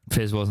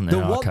 Fizz wasn't in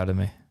our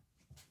academy.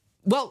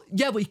 Well,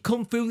 yeah, but he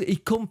come through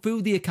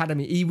the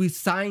academy. He was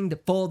signed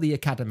for the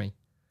academy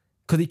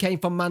because he came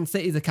from Man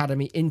City's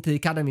academy into the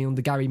academy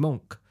under Gary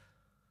Monk.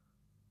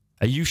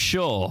 Are you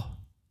sure?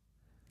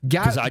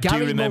 Because I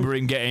do remember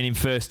him getting in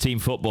first team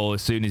football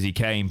as soon as he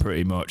came,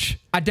 pretty much.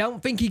 I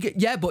don't think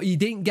but he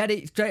didn't get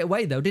it straight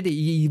away, though, did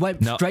he? He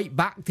went straight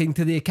back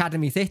into the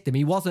academy system.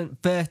 He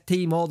wasn't first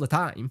team all the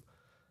time.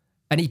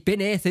 And he'd been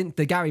here since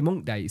the Gary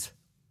Monk days.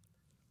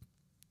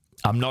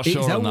 I'm not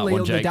sure on that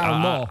one, Jake.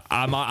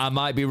 I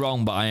might be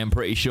wrong, but I am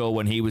pretty sure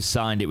when he was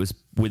signed, it was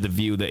with the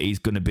view that he's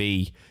going to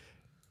be...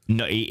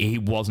 No, he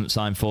wasn't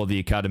signed for the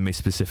academy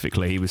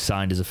specifically. He was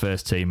signed as a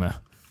first teamer.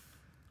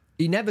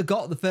 He never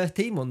got the first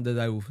team under,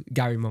 though,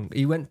 Gary Monk.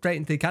 He went straight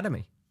into the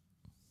academy.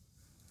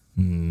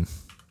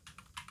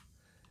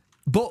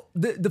 But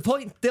the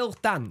point still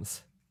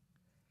stands.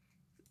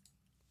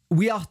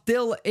 We are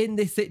still in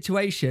this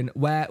situation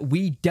where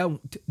we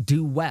don't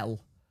do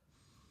well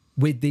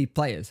with the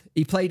players.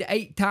 He played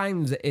 8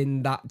 times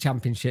in that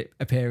championship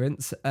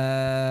appearance,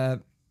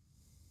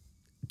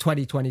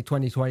 2020,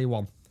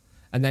 2021.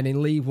 And then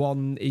in League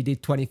One, he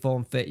did 24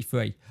 and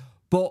 33.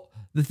 But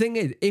the thing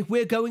is, if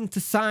we're going to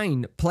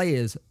sign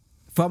players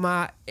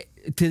to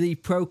the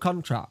pro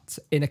contracts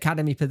in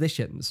academy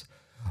positions,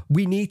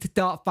 we need to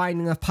start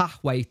finding a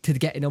pathway to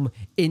getting them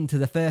into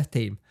the first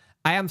team.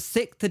 I am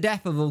sick to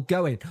death of them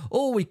going,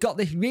 we've got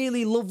this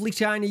really lovely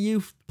shiny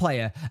youth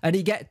player, and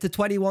he gets to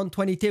 21,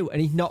 22,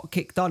 and he's not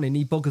kicked on and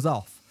he buggers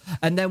off.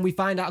 And then we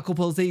find out a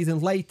couple of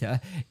seasons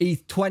later,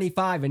 he's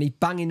 25 and he's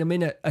banging them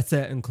in at a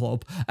certain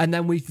club, and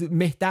then we've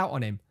missed out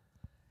on him.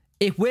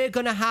 If we're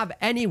going to have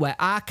anywhere,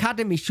 our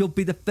academy should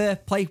be the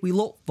first place we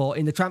look for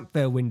in the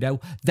transfer window,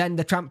 then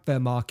the transfer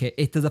market,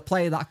 if there's a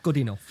player that's good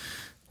enough.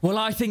 Well,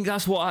 I think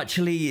that's what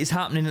actually is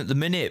happening at the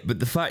minute. But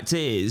the fact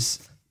is,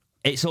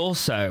 it's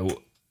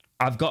also,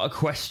 I've got to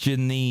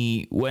question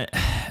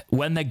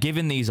when they're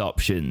given these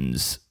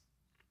options,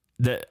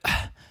 that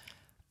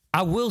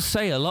I will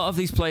say a lot of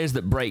these players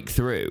that break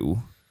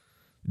through,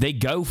 they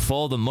go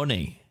for the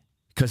money.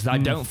 Because I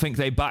don't think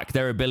they back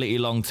their ability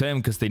long term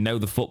because they know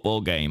the football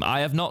game.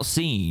 I have not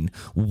seen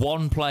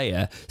one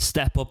player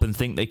step up and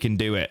think they can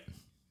do it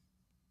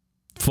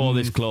for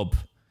this club,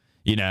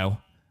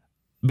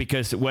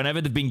 because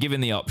whenever they've been given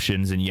the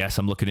options, and yes,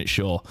 I'm looking at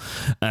Shaw,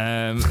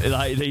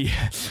 like they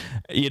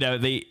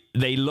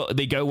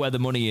go where the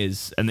money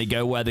is, and they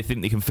go where they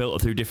think they can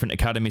filter through different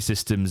academy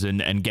systems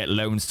and get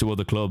loans to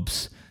other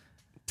clubs.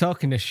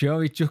 Talking to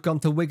Shaw, he's just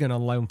gone to Wigan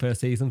on loan per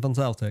season from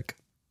Celtic.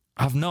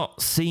 I've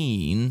not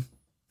seen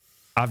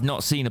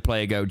a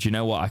player go, do you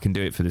know what, I can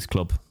do it for this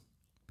club.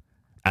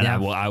 And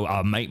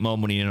I'll make more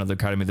money in another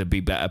academy, there'll be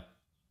better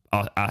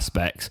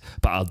aspects,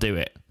 but I'll do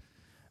it.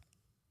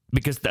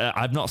 Because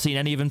I've not seen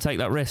any of them take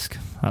that risk.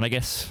 And I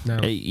guess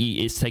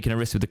it's taking a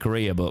risk with the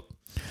career, but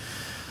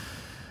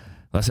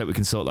let's hope we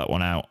can sort that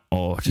one out,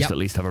 or just at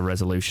least have a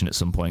resolution at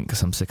some point,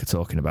 because I'm sick of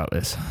talking about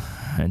this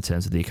in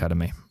terms of the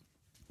academy.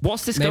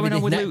 What's this going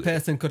on with Luke?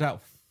 Person could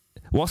help.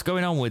 What's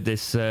going on with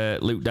this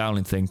Luke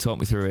Dowling thing? Talk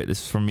me through it.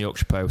 This is from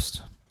Yorkshire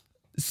Post.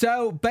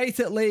 So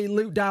basically,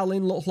 Luke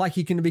Dowling looks like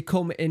he's going to be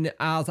coming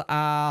as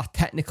our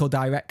technical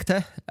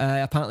director.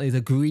 Apparently, he's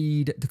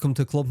agreed to come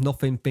to the club.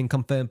 Nothing's been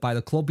confirmed by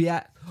the club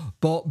yet.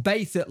 But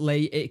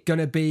basically, it's going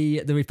to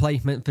be the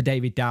replacement for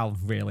David Dow,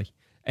 really.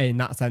 in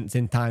that sense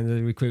in time of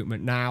the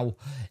recruitment. Now,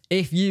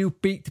 if you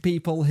speak to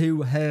people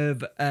who have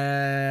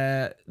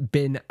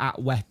been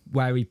at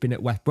where he's been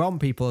at West Brom,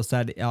 people have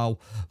said, oh,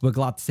 we're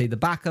glad to see the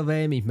back of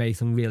him. He's made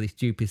some really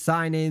stupid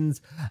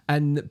signings.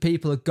 And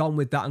people have gone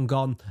with that and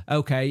gone,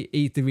 okay,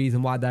 he's the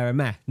reason why they're a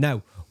mess.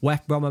 No,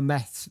 West Brom are a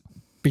mess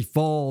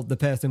before the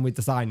person with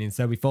the signing.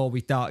 So before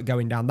we start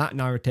going down that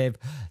narrative,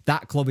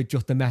 that club is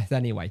just a mess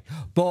anyway.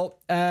 But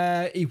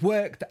he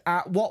worked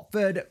at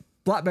Watford,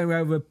 Blackburn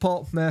Rovers,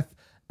 Portsmouth.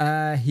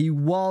 He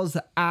was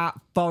at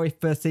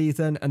Forest for a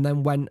season and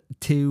then went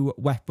to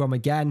West Brom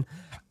again.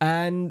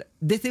 And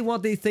this is one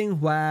of these things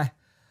where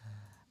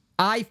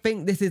I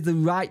think this is the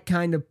right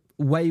kind of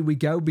way we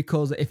go,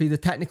 because if he's a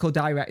technical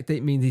director,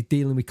 it means he's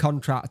dealing with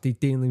contracts, he's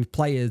dealing with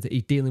players,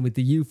 he's dealing with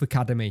the youth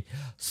academy.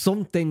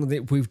 Something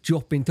that we've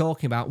just been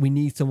talking about, we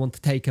need someone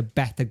to take a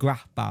better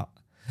grasp at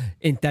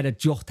instead of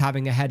just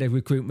having a head of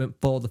recruitment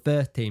for the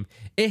first team.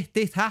 If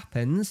this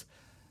happens,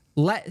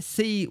 let's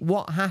see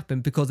what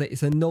happens, because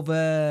it's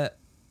another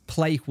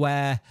place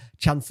where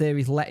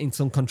Chansiri's letting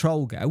some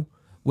control go,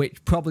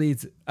 which probably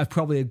is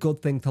probably a good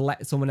thing to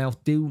let someone else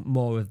do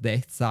more of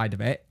this side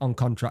of it on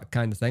contract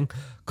kind of thing.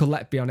 Because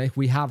let's be honest,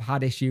 we have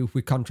had issues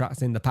with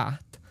contracts in the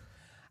past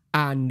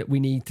and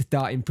we need to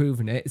start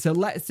improving it. So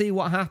let's see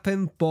what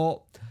happens. But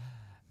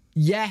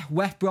yeah,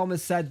 West Brom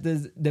has said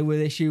there were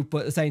issues, but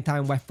at the same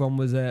time, West Brom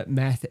was a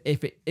mess.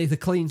 If it is a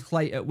clean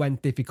slate at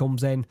Wednesday, if he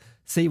comes in,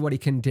 see what he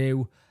can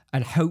do,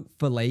 and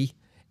hopefully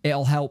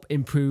it'll help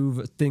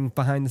improve things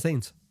behind the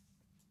scenes.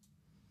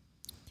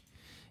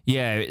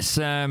 Yeah, it's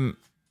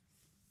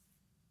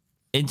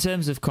in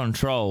terms of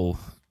control,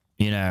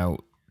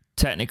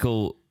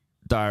 technical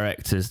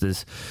directors,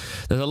 there's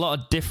a lot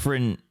of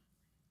different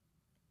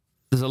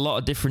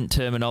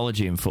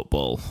terminology in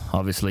football.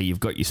 Obviously, you've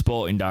got your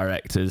sporting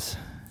directors,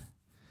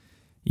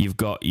 you've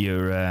got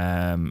your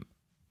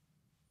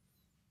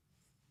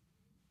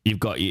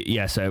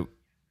so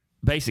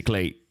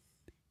basically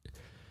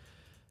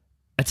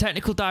a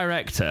technical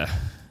director.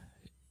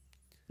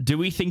 Do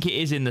we think it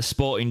is in the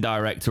sporting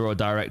director or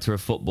director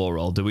of football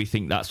role? Do we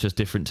think that's just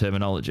different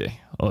terminology?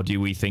 Or do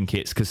we think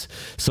it's because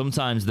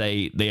sometimes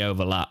they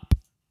overlap?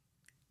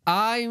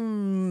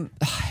 I'm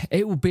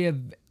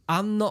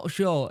not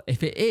sure.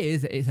 If it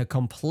is, it's a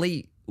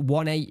complete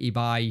 180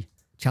 by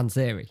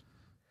Chansiri.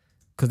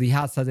 Because he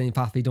has said in the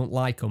past he don't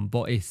like them,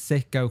 but it's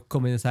sicko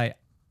coming and say,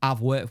 I've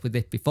worked with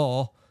this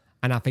before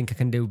and I think I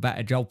can do a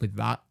better job with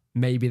that.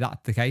 Maybe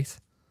that's the case.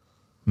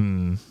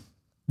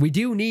 We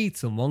do need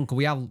someone, because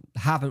we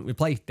haven't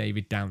replaced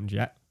David Downs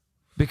yet.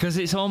 Because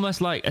it's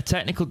almost like a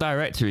technical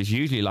director is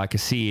usually like a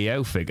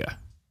CEO figure,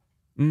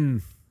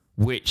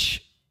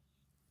 which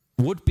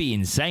would be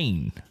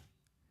insane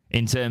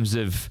in terms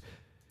of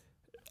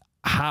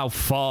how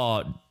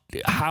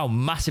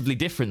massively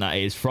different that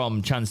is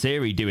from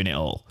Chansiri doing it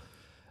all.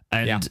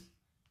 And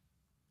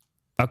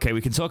okay,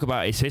 we can talk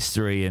about his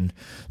history and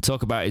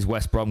talk about his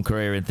West Brom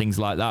career and things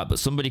like that, but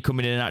somebody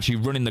coming in and actually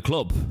running the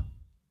club.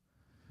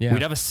 Yeah.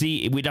 We'd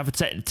have a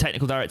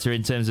technical director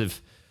in terms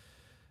of,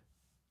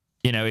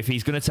 if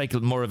he's going to take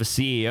more of a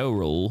CEO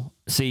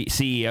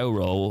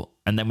role,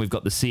 and then we've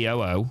got the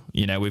COO.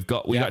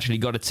 We've actually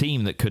got a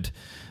team that could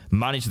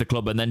manage the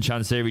club, and then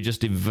Chansiri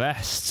just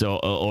invests,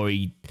 or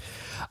he.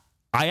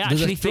 I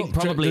actually think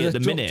probably at the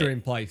minute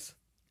in place.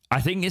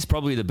 I think it's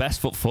probably the best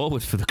foot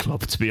forward for the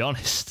club, to be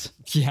honest.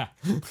 Yeah.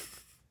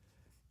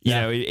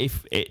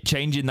 If it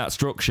changing that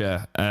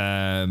structure.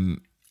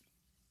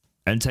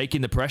 And taking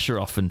the pressure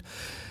off, and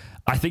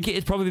I think it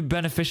is probably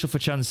beneficial for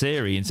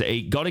Chansiri. And so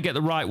he got to get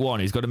the right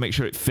one. He's got to make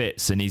sure it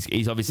fits, and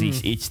he's obviously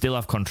he'd still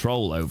have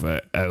control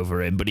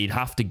over him, but he'd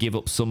have to give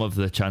up some of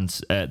the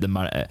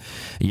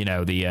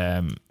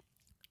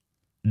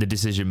the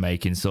decision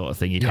making sort of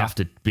thing. He'd have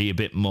to be a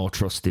bit more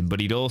trusting, but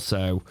he'd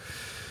also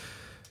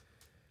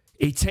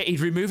he'd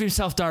remove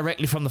himself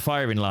directly from the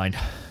firing line.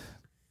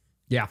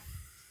 Yeah.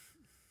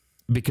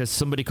 Because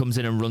somebody comes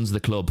in and runs the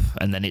club,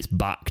 and then it's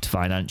backed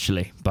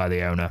financially by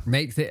the owner.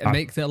 Makes it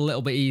a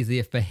little bit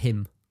easier for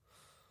him.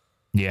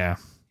 Yeah.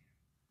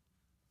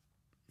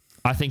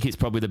 I think it's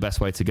probably the best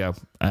way to go.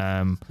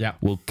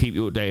 We'll keep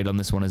you updated on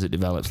this one as it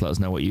develops. Let us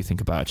know what you think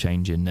about a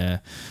change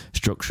in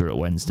structure at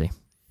Wednesday.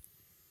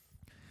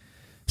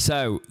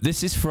 So,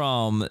 this is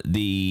from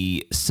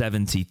the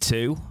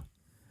 72,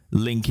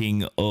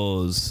 linking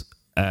us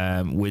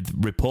with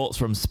reports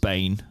from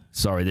Spain.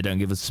 Sorry, they don't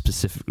give us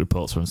specific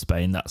reports from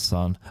Spain. That's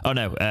on...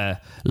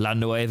 La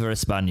Nueva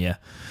España.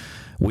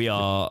 We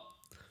are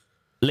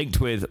linked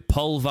with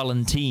Paul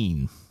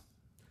Valentin.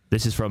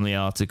 This is from the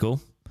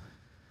article.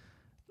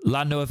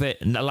 La Nueva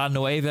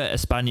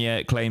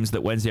España claims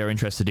that Wednesday are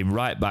interested in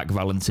right-back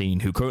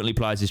Valentin, who currently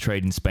plies his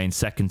trade in Spain's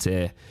second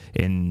tier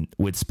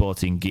with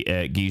Sporting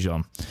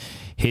Gijon.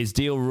 His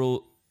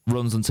deal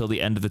runs until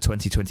the end of the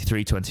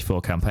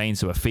 2023-24 campaign,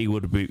 so a fee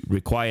would be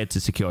required to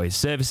secure his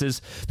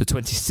services. The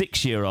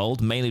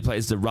 26-year-old mainly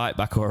plays as a right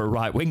back or a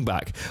right wing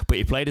back, but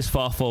he played as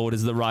far forward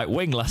as the right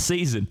wing last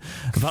season.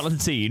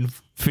 Valentin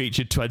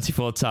featured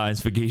 24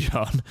 times for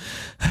Gijon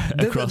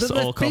across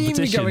all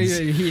competitions,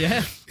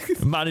 here.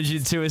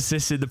 managing 2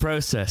 assists in the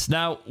process.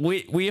 Now,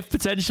 we have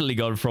potentially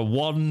gone from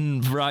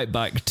 1 right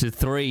back to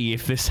 3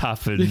 if this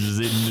happens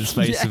in the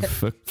space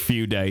of a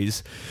few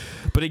days.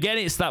 But again,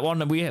 it's that one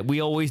that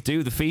we always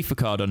do, the FIFA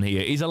card on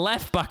here. He's a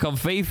left back on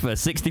FIFA,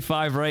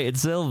 65 rated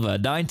silver,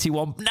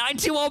 91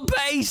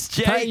 pace,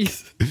 Jake.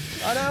 Pace.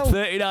 I know.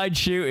 39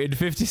 shooting,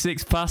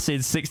 56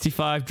 passing,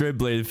 65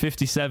 dribbling,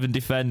 57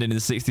 defending,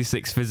 and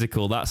 66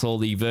 physical. That's all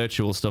the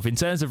virtual stuff. In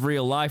terms of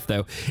real life,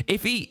 though,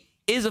 if he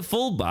is a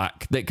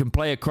fullback that can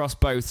play across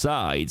both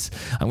sides,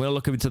 I'm going to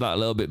look into that a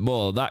little bit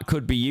more. That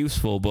could be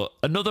useful. But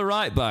another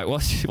right back,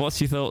 what's your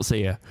thoughts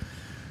here?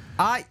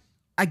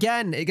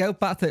 Again, it goes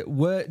back to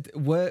work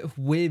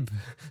with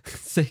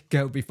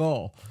Sicko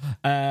before.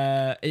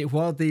 It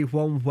was the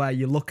one where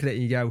you look at it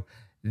and you go,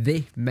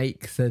 this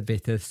makes a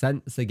bit of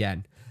sense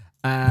again.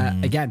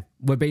 Again,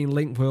 we're being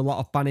linked with a lot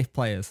of Spanish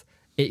players.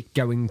 It's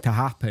going to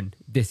happen.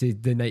 This is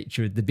the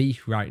nature of the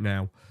beast right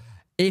now.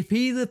 If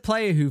he's a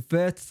player who's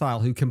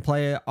versatile, who can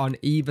play on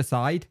either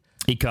side,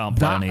 he can't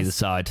play on either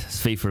side.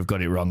 FIFA have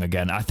got it wrong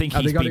again. I think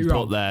he's been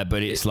put there,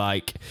 but it's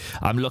like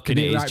I'm looking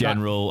at his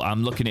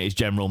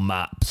general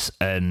maps,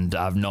 and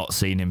I've not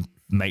seen him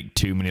make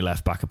too many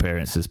left back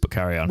appearances. But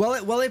carry on.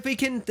 Well, if he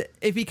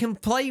can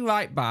play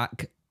right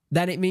back,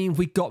 then it means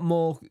we've got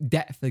more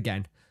depth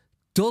again.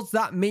 Does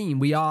that mean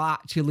we are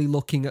actually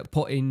looking at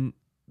putting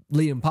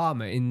Liam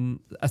Palmer in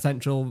a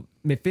central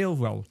midfield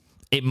role?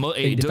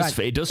 It does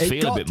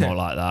feel a bit more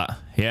like that.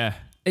 Yeah.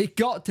 It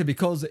got to,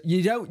 because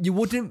you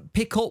wouldn't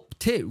pick up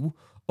 2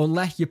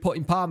 unless you're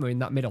putting Palmer in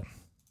that middle.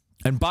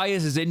 And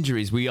Baez'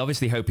 injuries, we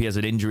obviously hope he has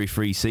an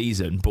injury-free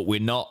season, but we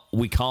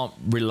can't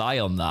rely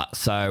on that.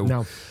 So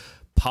no.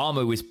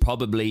 Palmer was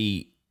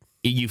probably,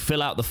 you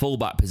fill out the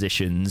fullback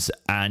positions,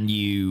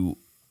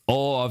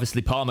 or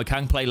obviously Palmer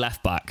can play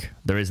left back.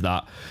 There is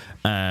that.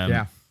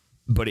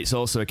 But it's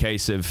also a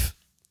case of,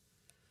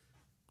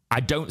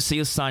 I don't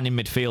see us signing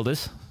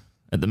midfielders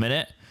at the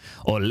minute,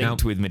 or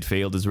linked with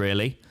midfielders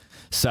really.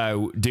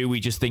 So do we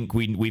just think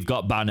we've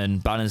got Bannon?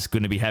 Bannon's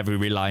going to be heavily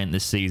reliant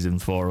this season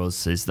for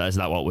us. Is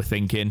that what we're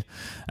thinking?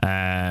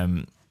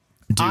 I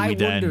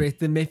wonder if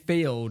the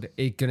midfield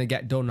is going to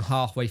get done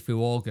halfway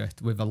through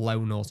August with a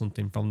loan or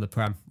something from the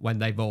Prem when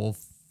they've all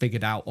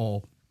figured out,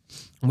 or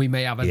we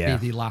may have a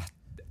busy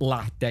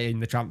last day in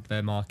the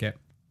transfer market.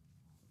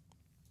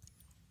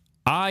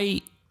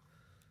 I'm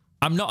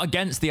not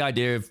against the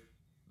idea of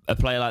a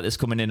player like this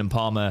coming in and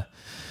Palmer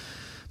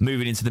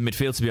moving into the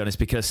midfield, to be honest,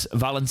 because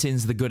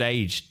Valentin's the good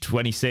age,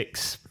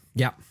 26.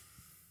 Yeah.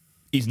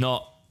 He's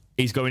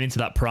going into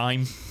that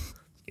prime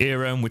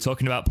era, and we're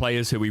talking about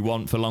players who we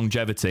want for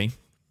longevity.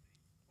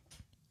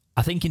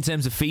 I think in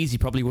terms of fees, he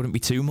probably wouldn't be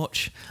too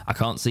much. I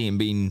can't see him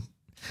being...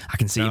 I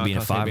can see him being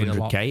a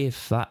 500k,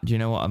 if that... Do you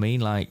know what I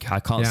mean? Like, I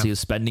can't see us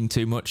spending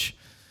too much,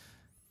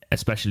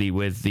 especially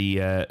with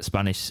the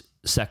Spanish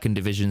second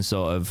division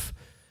sort of...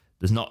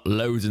 There's not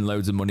loads and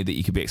loads of money that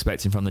you could be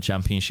expecting from the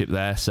Championship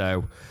there,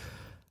 so...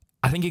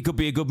 I think it could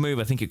be a good move.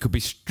 I think it could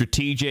be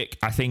strategic.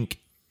 I think,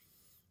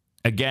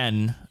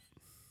 again,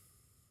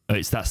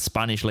 it's that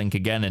Spanish link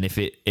again. And if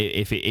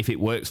it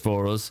works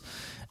for us,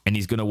 and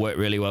he's going to work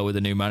really well with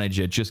the new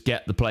manager, just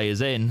get the players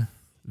in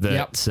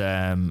that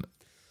that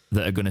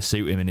are going to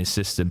suit him in his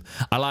system.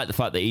 I like the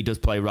fact that he does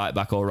play right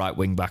back or right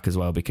wing back as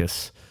well,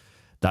 because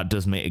that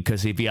does make,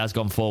 because if he has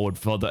gone forward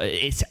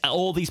it's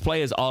all these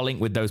players are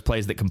linked with those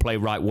players that can play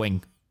right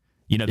wing.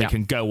 You know, they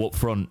can go up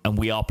front, and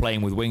we are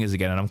playing with wingers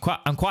again, and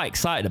I'm quite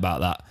excited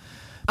about that.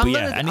 But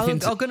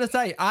I'm going to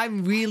say,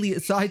 I'm really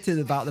excited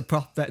about the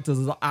prospect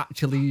of us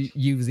actually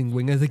using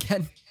wingers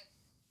again.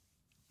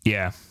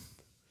 Yeah,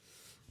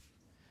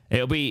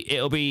 it'll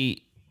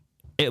be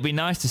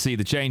nice to see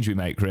the change we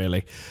make,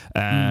 really,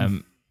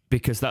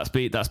 because that's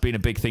been a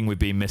big thing we've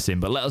been missing.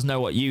 But let us know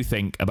what you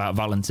think about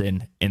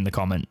Valentin in the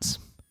comments.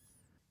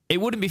 It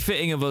wouldn't be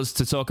fitting of us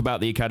to talk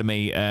about the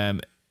academy.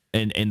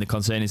 In the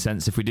concerning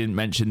sense, if we didn't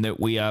mention that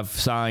we have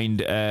signed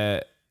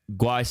Guy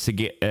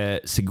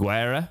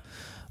Seguera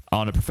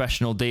on a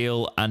professional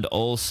deal, and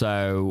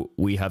also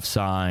we have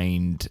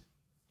signed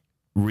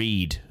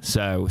Reed.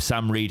 So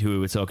Sam Reed, who we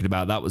were talking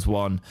about, that was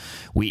one.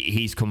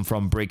 He's come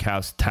from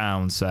Brighouse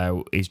Town,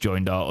 so he's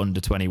joined our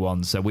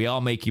under-21. So we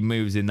are making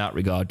moves in that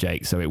regard,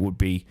 Jake. So it would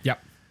be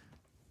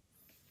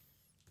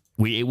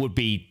it would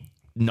be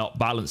not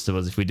balanced of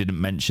us if we didn't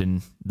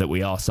mention that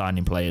we are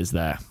signing players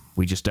there.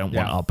 We just don't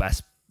want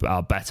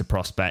our better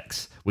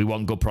prospects. We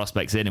want good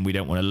prospects in, and we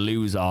don't want to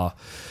lose our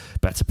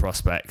better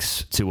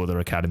prospects to other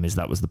academies.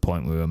 That was the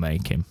point we were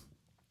making.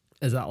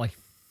 Exactly.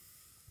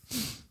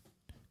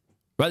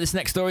 Right, this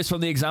next story is from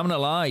the Examiner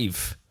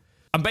Live.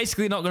 I'm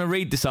basically not going to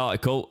read this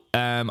article.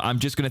 I'm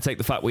just going to take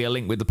the fact we are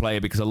linked with the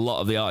player, because a lot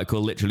of the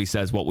article literally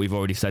says what we've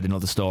already said in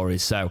other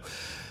stories. So,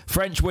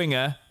 French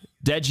winger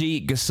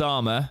Deji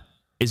Gassama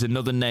is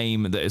another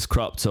name that has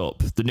cropped up.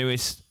 The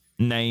newest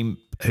name,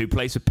 who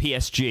plays for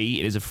PSG.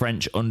 It is a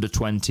French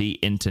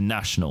under-20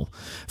 international.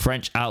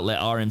 French outlet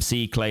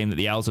RMC claim that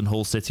the Owls and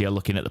Hull City are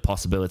looking at the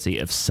possibility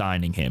of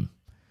signing him.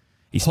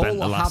 He spent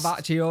Hull have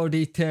actually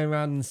already turned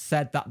around and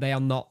said that they are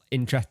not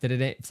interested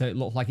in it, so it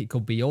looks like it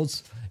could be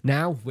us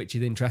now, which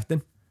is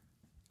interesting.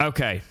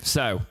 Okay,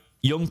 so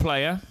young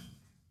player,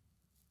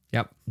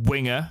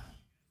 winger,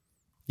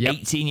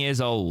 18 years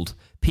old,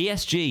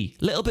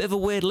 PSG, little bit of a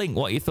weird link.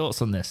 What are your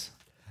thoughts on this?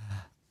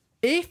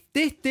 If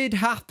this did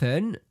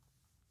happen,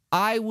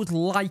 I would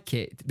like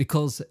it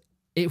because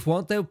it's one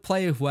of those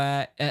players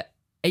where at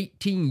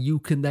 18 you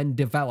can then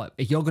develop.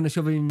 If you're going to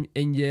shove him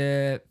in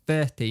your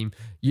first team,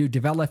 you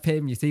develop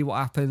him, you see what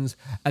happens,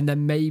 and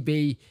then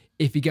maybe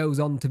if he goes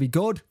on to be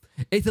good,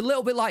 it's a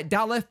little bit like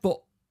Dallas,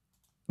 but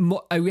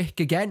a risk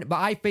again. But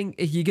I think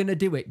if you're going to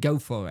do it, go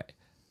for it.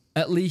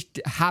 At least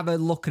have a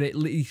look at it, at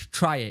least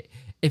try it.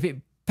 If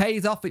it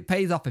pays off, it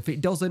pays off. If it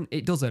doesn't,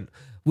 it doesn't.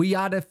 We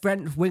had a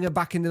French winger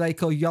back in the day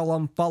called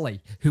Yolan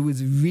Folly, who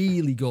was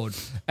really good.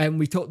 And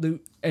we took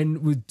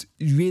was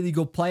really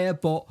good player.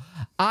 But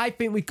I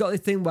think we've got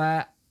this thing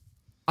where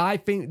I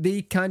think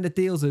these kind of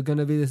deals are going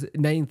to be the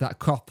names that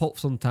crop up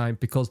sometime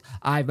because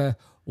either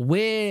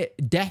we're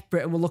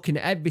desperate and we're looking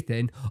at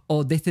everything,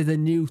 or this is a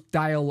new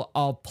style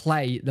of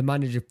play the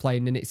manager's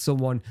playing, and it's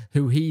someone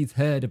who he's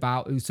heard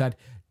about who said,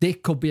 this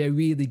could be a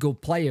really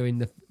good player in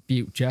the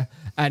future,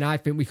 and I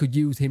think we could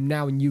use him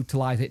now and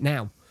utilise it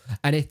now.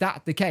 And if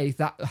that's the case,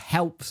 that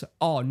helps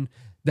on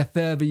the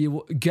further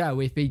you go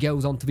if he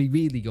goes on to be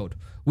really good.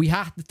 We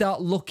have to start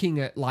looking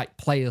at like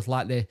players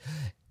like this.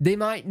 They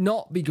might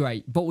not be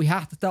great, but we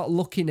have to start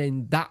looking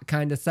in that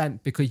kind of sense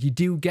because you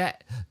do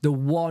get the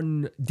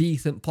one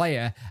decent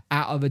player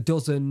out of a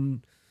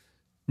dozen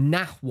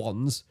naff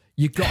ones.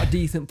 You've got a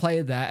decent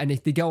player there, and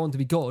if they go on to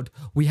be good,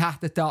 we have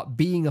to start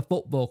being a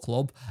football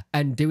club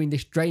and doing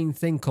this strange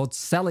thing called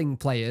selling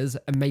players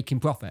and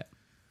making profit.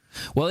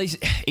 Well,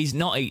 he's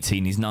not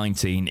 18, he's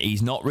 19.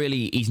 He's not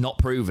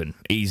proven.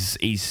 He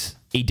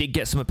did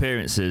get some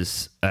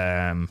appearances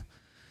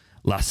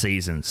last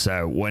season.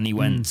 So when he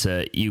went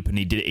to Eupen,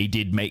 he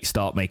did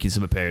start making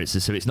some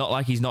appearances. So it's not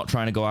like he's not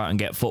trying to go out and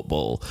get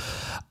football.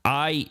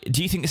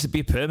 Do you think this would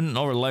be a permanent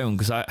or a loan?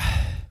 Because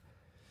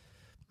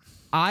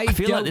I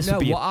feel like this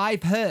would be what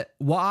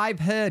I've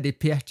heard is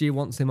PSG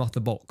wants him off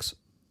the books.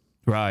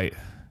 Right.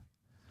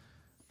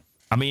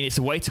 I mean, it's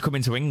a way to come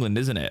into England,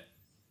 isn't it?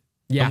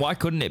 Yeah. And why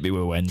couldn't it be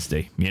with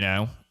Wednesday? You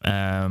know,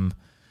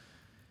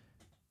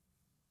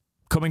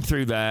 coming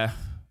through there,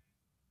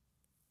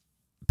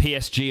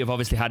 PSG have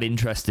obviously had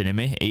interest in him.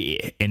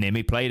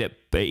 He played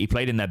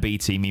in their B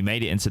team. He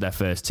made it into their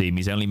first team.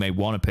 He's only made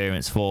one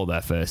appearance for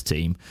their first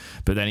team,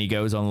 but then he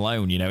goes on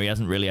loan. You know, he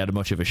hasn't really had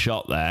much of a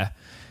shot there.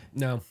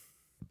 No.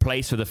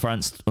 Plays for the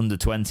France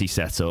under-20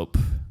 setup.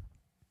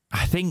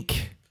 I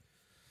think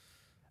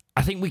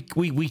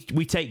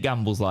we take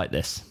gambles like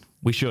this.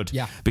 We should.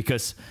 Yeah.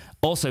 Because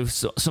also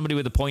somebody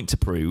with a point to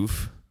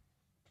prove.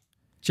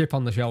 Chip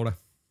on the shoulder.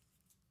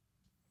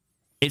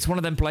 It's one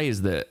of them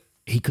players that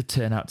he could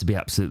turn out to be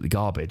absolutely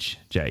garbage,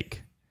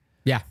 Jake.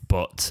 Yeah.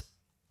 But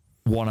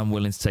one I'm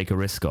willing to take a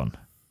risk on.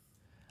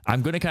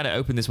 I'm going to kind of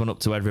open this one up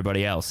to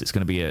everybody else. It's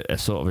going to be a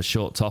sort of a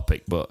short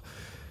topic, but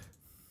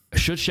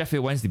should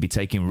Sheffield Wednesday be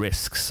taking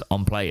risks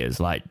on players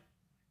like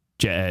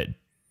Jedi?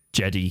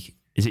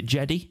 Is it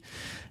Jedi?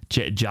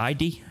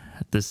 Jidi?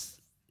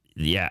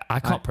 I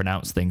can't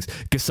pronounce things.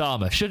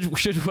 Gassama.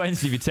 Should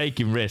Wednesday be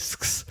taking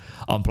risks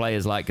on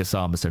players like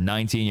Gassama? So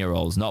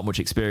 19-year-olds, not much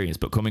experience,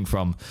 but coming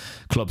from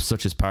clubs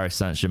such as Paris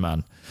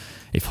Saint-Germain.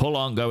 If Hull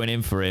aren't going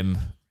in for him,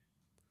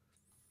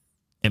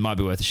 it might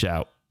be worth a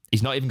shout.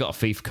 He's not even got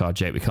a FIFA card,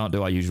 Jake. We can't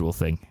do our usual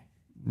thing.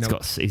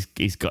 Nope. He's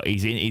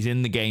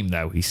in the game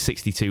though. He's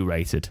 62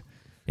 rated.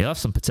 He'll have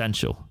some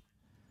potential,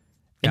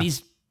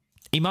 and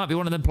he might be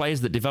one of them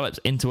players that develops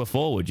into a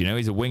forward. You know,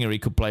 he's a winger. He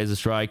could play as a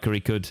striker. He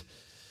could.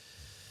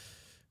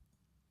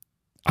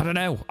 I don't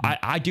know.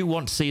 I do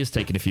want to see us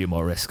taking a few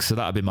more risks, so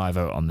that'll be my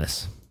vote on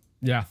this.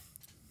 Yeah.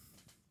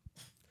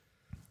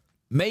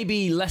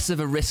 Maybe less of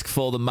a risk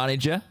for the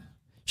manager.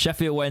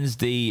 Sheffield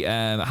Wednesday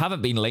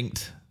haven't been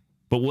linked.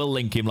 But we'll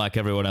link him like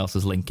everyone else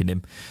is linking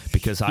him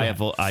because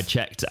I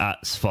checked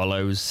at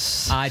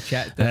follows. I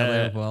checked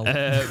as well.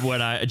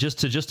 When I just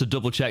to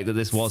double check that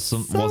this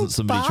wasn't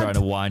somebody trying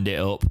to wind it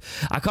up.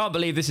 I can't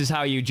believe this is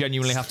how you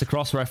genuinely have to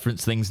cross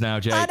reference things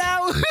now, Jake. I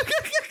know.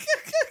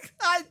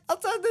 I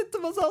said this to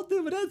myself the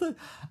other day.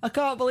 I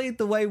can't believe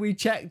the way we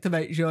check to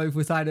make sure if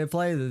we sign a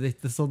player that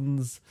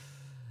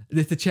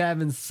if the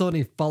chairman's son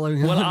is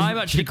following. Well, I'm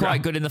actually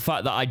quite good in the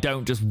fact that I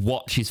don't just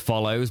watch his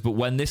follows, but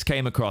when this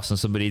came across and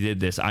somebody did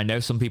this, I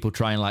know some people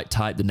try and like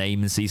type the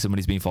name and see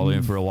somebody's been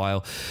following for a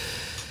while.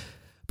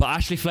 But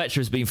Ashley Fletcher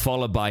has been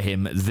followed by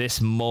him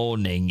this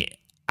morning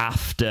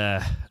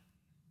after,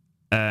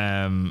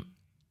 and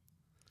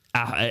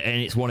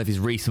it's one of his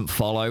recent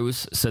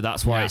follows. So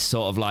that's why it's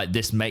sort of like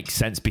this makes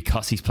sense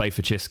because he's played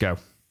for Chisco.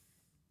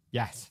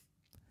 Yes.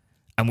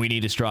 And we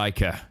need a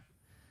striker.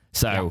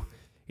 So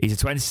he's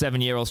a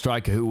 27-year-old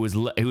striker who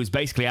was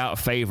basically out of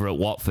favour at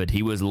Watford.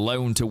 He was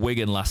loaned to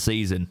Wigan last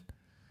season.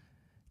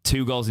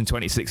 2 goals in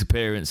 26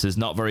 appearances,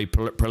 not very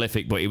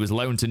prolific, but he was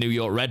loaned to New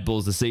York Red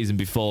Bulls the season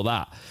before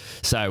that.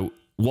 So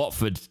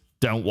Watford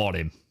don't want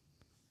him.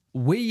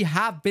 we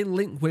have been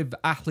linked with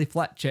Ashley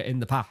Fletcher in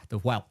the past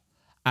as well.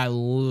 A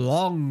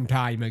long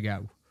time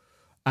ago.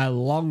 A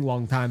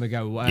long time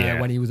ago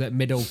when he was at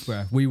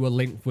Middlesbrough. We were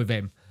linked with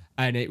him.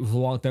 And it was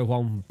one of the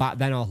one back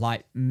then I was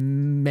like,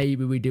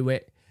 maybe we do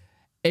it.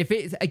 If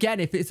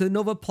it's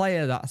another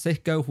player that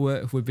Sisco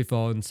worked with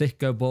before and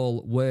Sisco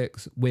Ball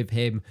works with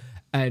him,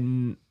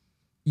 and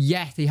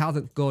yes, he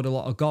hasn't scored a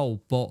lot of goals,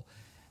 but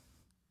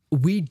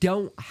we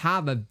don't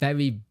have a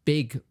very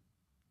big,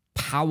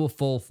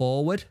 powerful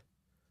forward,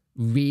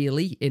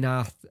 really, in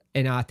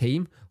our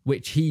team,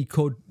 which he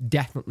could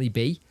definitely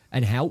be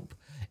and help.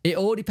 It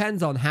all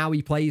depends on how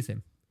he plays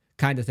him,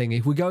 kind of thing.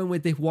 If we're going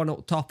with this one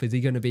up top, is he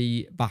going to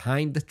be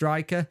behind the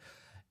striker?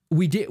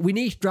 We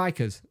need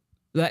strikers.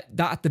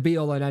 That's the be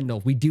all and end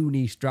all. We do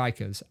need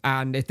strikers.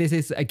 And if this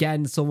is,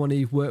 again, someone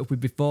he's worked with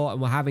before and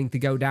we're having to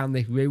go down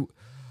this route,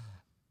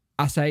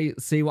 I say,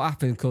 see what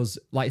happens. Because,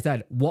 like I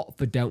said,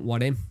 Watford don't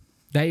want him.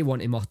 They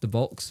want him off the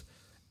books.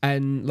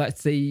 And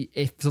let's see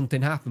if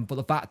something happens. But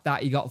the fact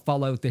that he got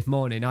followed this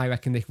morning, I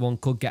reckon this one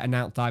could get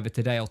announced either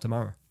today or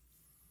tomorrow.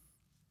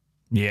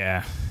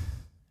 Yeah.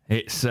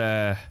 It's...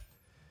 I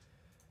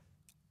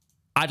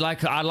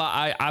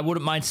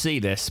wouldn't mind to see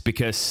this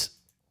because...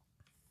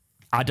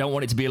 I don't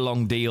want it to be a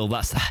long deal.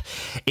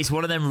 It's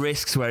one of them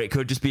risks where it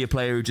could just be a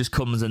player who just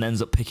comes and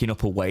ends up picking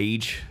up a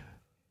wage.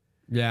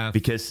 Yeah.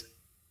 Because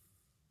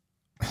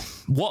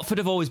Watford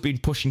have always been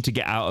pushing to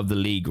get out of the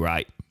league,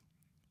 right?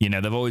 You know,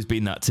 they've always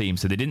been that team,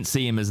 so they didn't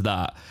see him as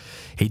that.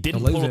 He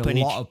didn't pull up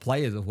any... a lot of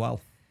players as well.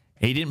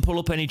 He didn't pull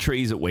up any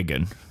trees at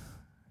Wigan.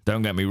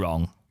 Don't get me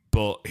wrong.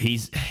 But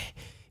he's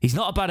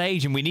not a bad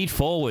age, and we need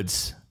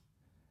forwards.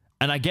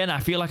 And again,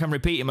 I feel like I'm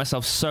repeating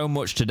myself so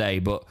much today,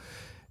 but...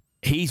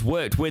 He's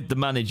worked with the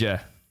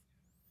manager,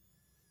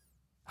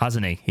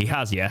 hasn't he? He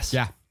has, yes.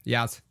 Yeah, he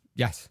has.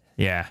 Yes.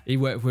 Yeah. He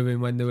worked with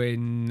him when they were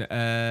in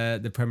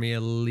the Premier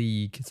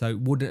League, so it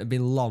wouldn't have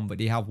been long, but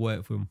he have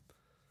worked with him.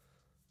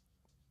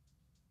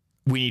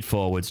 We need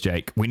forwards,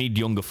 Jake. We need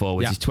younger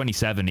forwards. Yeah. He's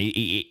 27.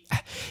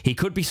 He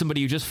could be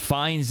somebody who just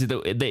finds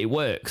that it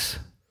works.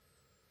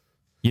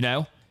 You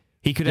know?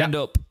 He could end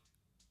up...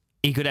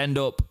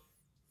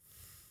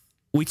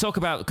 We talk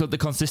about the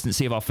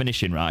consistency of our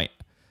finishing, right?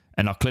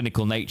 And our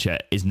clinical nature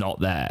is not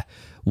there.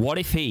 What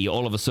if he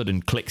all of a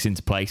sudden clicks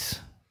into place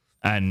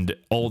and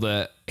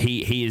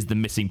he is the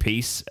missing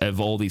piece of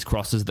all these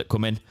crosses that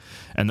come in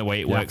and the way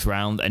it works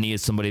round, and he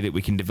is somebody that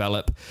we can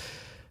develop.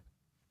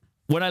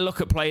 When I look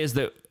at players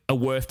that are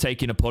worth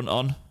taking a punt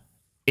on,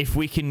 if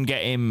we can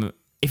get him,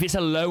 if it's a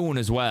loan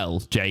as well,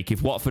 Jake,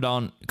 if Watford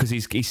aren't, because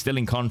he's still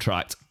in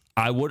contract,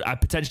 I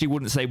potentially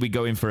wouldn't say we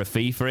go in for a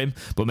fee for him,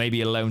 but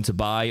maybe a loan to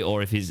buy,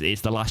 or if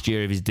it's the last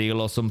year of his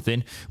deal or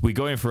something, we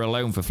go in for a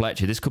loan for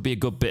Fletcher. This could be a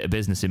good bit of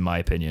business, in my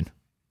opinion.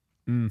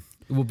 It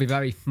would be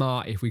very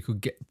smart if we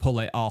could pull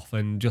it off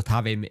and just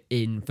have him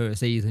in for a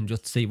season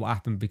just to see what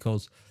happened,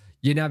 because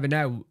you never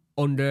know.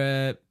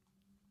 Under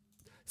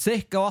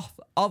Sisco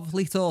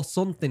obviously saw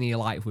something he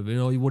liked with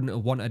him, or he wouldn't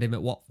have wanted him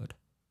at Watford.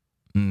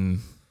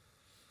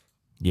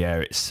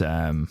 Yeah,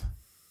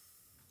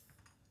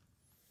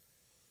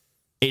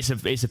 It's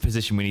a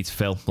position we need to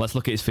fill. Let's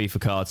look at his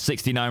FIFA cards.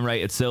 69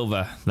 rated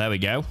silver. There we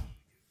go.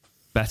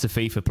 Better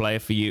FIFA player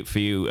for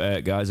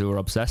you guys who are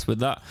obsessed with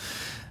that,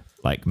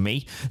 like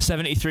me.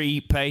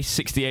 73 pace,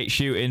 68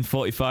 shooting,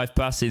 45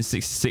 passing,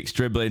 66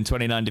 dribbling,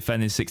 29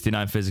 defending,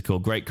 69 physical.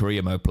 Great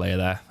career mode player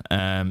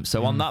there.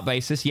 So on that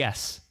basis,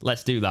 yes,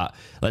 let's do that.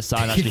 Let's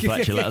sign Ashley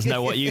Fletcher. Let us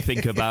know what you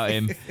think about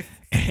him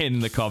in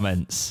the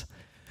comments.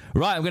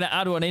 Right, I'm going to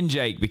add one in,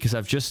 Jake, because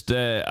I've just,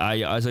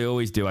 as I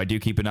always do, I do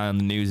keep an eye on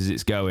the news as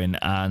it's going,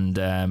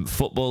 and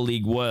Football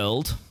League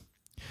World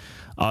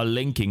are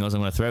linking us.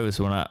 I'm going to throw this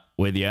one out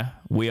with you.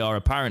 We are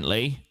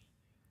apparently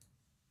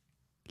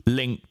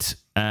linked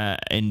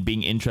in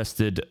being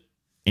interested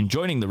in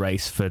joining the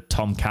race for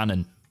Tom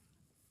Cannon.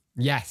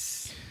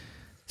 Yes.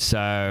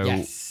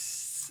 So,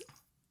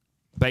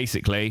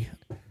 basically,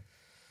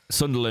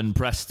 Sunderland,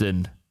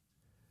 Preston.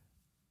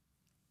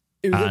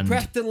 It was at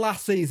Preston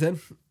last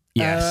season.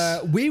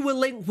 Yes. We were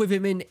linked with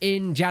him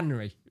in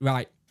January,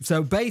 right?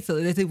 So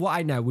basically, this is what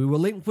I know. We were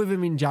linked with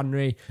him in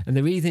January, and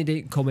the reason he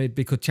didn't come in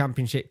because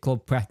Championship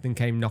club Preston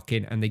came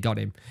knocking and they got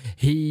him.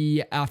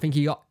 I think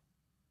he got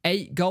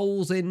 8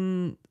 goals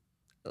in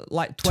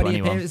like 20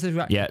 appearances,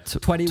 right? Yeah,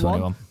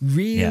 21.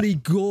 Really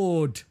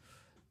good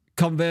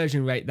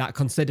conversion rate, that,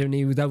 considering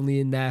he was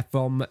only in there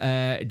from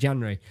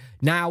January.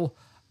 Now,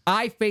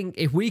 I think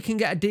if we can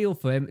get a deal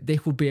for him,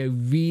 this would be a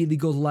really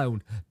good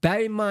loan.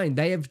 Bear in mind,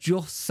 they have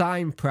just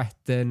signed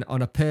Preston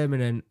on a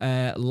permanent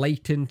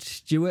Leighton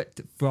Stewart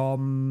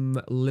from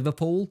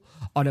Liverpool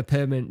on a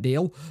permanent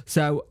deal.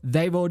 So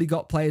they've already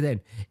got players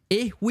in.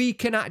 If we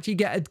can actually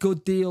get a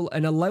good deal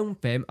and a loan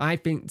for him, I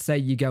think, say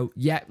you go,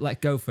 let's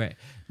go for it.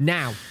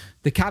 Now,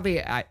 the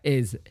caveat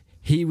is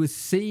he was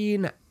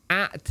seen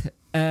at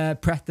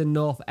Preston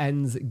North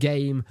End's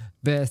game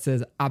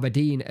versus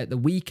Aberdeen at the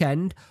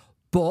weekend,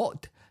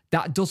 but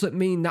that doesn't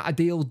mean that a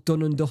deal's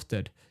done and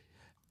dusted.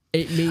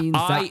 It means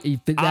that he's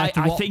been there to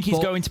I think he's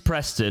going to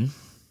Preston.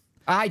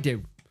 I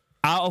do.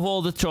 out of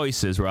all the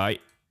choices,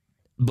 right,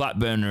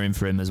 Blackburn are in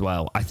for him as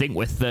well. I think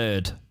we're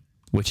third,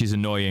 which is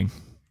annoying.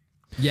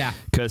 Yeah.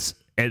 Because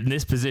in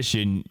this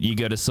position, you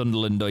go to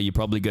Sunderland or you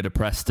probably go to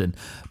Preston.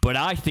 But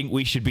I think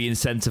we should be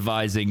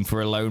incentivising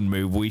for a loan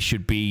move. We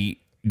should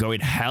be going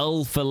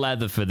hell for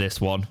leather for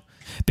this one.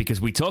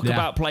 Because we talk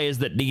about players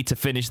that need to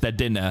finish their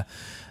dinner.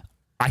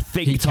 I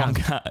think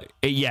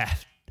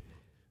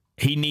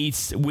he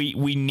needs.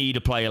 We need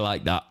a player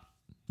like that.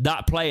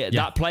 That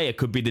player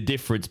could be the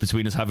difference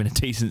between us having a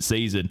decent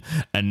season.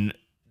 And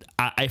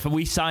if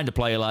we signed a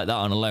player like that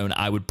on a loan,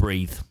 I would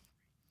breathe.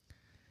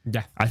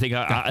 Yeah, I think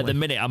at the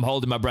minute I'm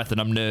holding my breath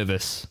and I'm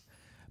nervous,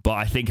 but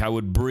I think I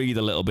would breathe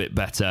a little bit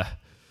better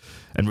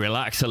and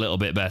relax a little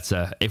bit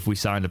better if we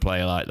signed a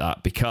player like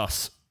that.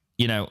 Because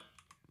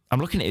I'm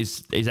looking at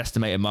his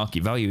estimated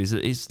market value.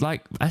 He's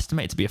like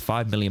estimated to be a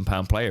 £5 million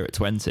player at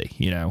 20.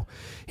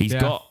 He's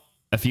got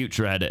a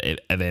future ahead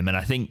of him, and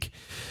I think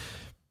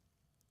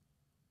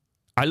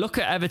I look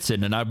at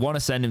Everton and I'd want to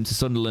send him to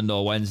Sunderland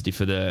or Wednesday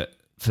for the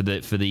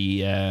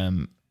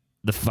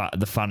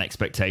fan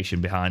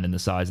expectation behind and the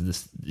size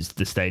of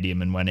the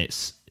stadium, and when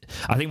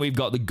I think we've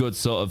got the good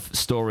sort of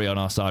story on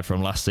our side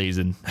from last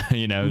season,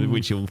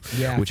 which will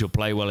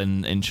play well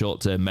in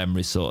short-term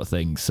memories sort of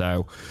thing.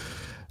 So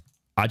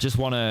I just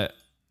want to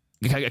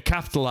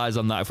capitalise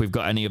on that if we've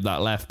got any of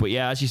that left. But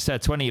yeah, as you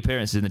said, 20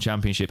 appearances in the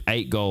Championship,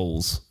 8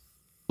 goals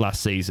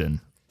last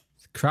season.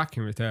 It's a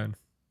cracking return.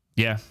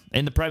 Yeah,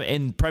 in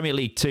Premier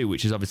League 2,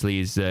 which is obviously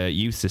his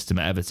youth system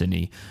at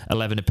Everton,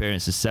 11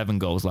 appearances, 7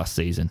 goals last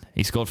season.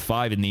 He scored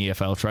 5 in the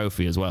EFL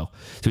Trophy as well.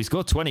 So he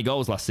scored 20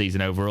 goals last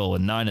season overall,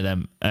 and 9 of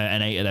them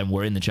and 8 of them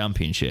were in the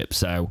Championship.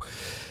 So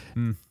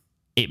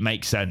it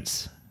makes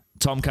sense.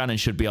 Tom Cannon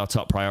should be our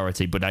top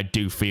priority, but I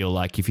do feel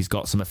like if he's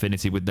got some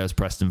affinity with those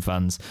Preston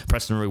fans,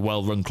 Preston are a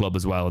well-run club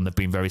as well, and they've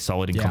been very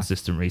solid and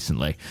consistent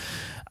recently.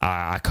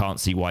 I can't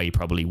see why he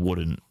probably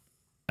wouldn't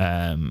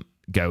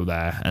go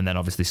there. And then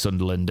obviously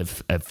Sunderland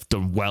have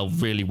done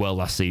really well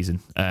last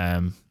season.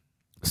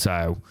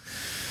 So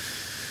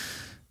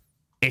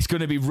it's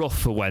going to be rough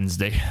for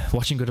Wednesday.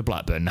 Watching go to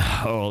Blackburn,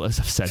 as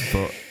I've said,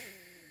 but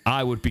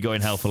I would be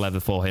going hell for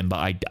leather for him, but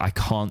I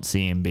can't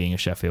see him being a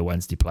Sheffield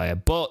Wednesday player.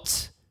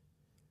 But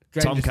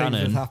Tom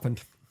Cannon,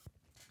 happened.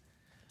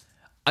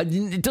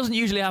 It doesn't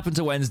usually happen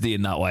to Wednesday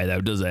in that way,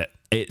 though, does it?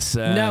 It's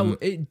no,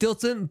 it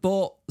doesn't.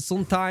 But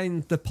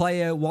sometimes the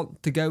player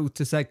wants to go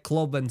to said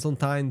club, and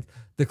sometimes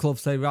the club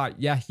say, right,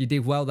 yeah, you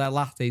did well there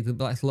last season,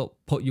 but let's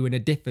put you in a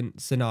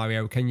different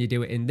scenario. Can you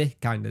do it in this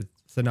kind of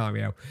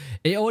scenario?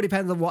 It all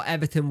depends on what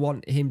Everton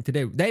want him to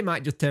do. They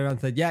might just turn around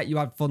and say, yeah, you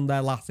had fun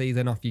there last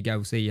season, off you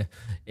go, see you.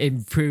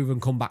 Improve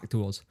and come back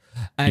to us.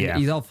 And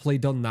he's obviously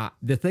done that.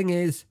 The thing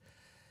is,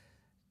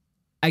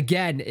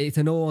 again, it's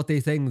an all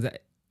these things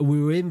that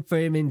we were in for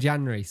him in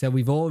January, so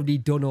we've already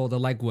done all the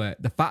legwork.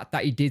 The fact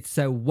that he did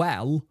so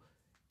well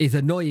is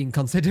annoying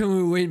considering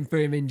we were in for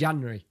him in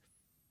January.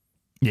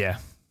 Yeah.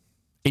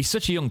 He's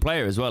such a young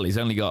player as well. He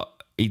doesn't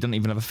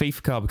even have a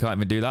FIFA card. We can't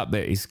even do that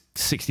bit. He's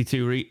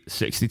 62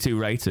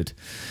 rated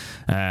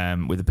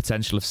with a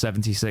potential of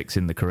 76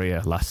 in the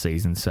career last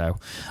season. So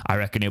I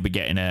reckon he'll be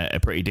getting a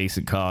pretty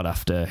decent card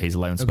after his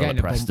loan spell at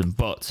Preston.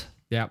 But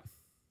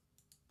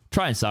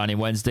try and sign him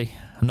Wednesday.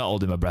 I'm not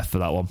holding my breath for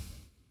that one.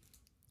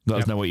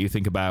 Let us know what you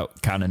think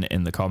about Cannon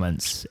in the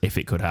comments if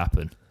it could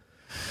happen.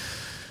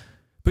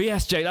 But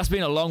yes, Jake, that's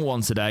been a long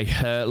one today.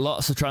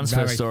 Lots of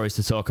transfer stories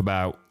to talk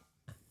about.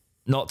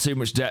 Not too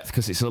much depth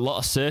because it's a lot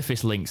of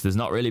surface links. There's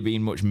not really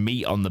been much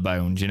meat on the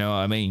bone. Do you know what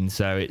I mean?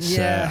 So it's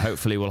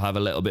hopefully we'll have a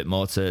little bit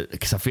more to,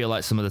 because I feel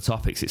like some of the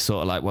topics, it's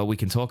sort of like, well, we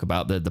can talk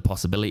about the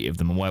possibility of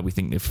them and where we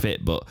think they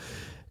fit. But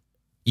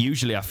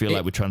usually I feel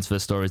like with transfer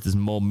stories, there's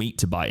more meat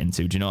to bite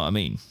into. Do you know what I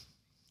mean?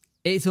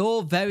 It's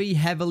all very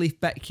heavily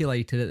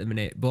speculated at the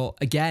minute. But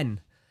again,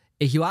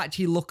 if you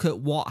actually look at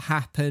what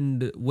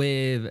happened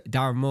with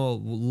Darren Moore,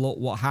 look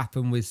what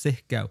happened with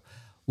Sisco,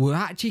 we're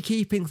actually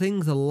keeping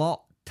things a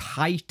lot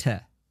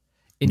tighter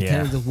in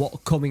terms of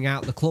what's coming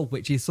out the club,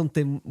 which is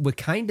something we're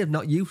kind of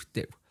not used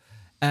to.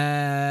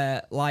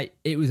 Like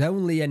it was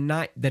only the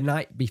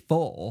night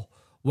before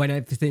when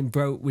everything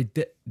broke with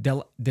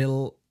Del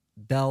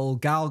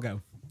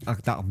Galgo. I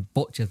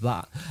butchered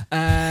that.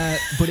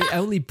 But it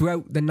only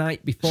broke the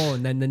night before,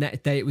 and then the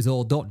next day it was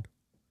all done.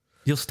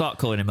 You'll start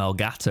calling him El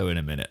Gato in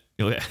a minute.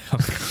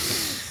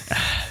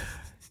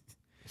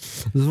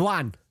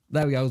 Juan.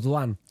 There we go,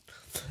 Juan.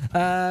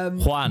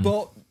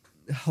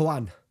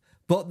 Juan.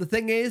 But the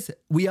thing is,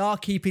 we are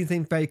keeping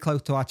things very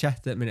close to our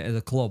chest at the minute as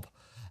a club.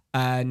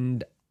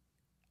 And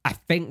I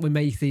think we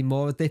may see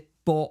more of this.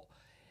 But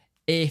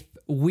if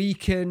we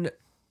can,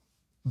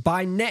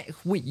 by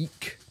next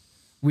week,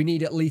 we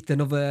need at least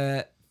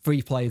another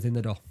 3 players in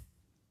the door.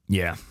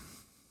 Yeah.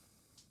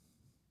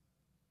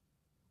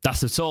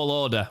 That's a tall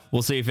order.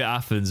 We'll see if it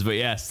happens. But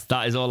yes,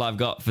 that is all I've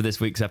got for this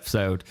week's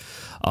episode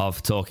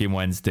of Talking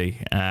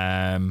Wednesday.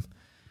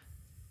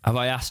 Have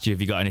I asked you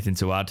if you got anything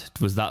to add?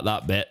 Was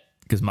that bit?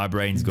 Because my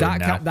brain's going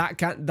now.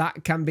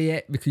 That can be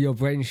it, because your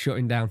brain's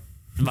shutting down.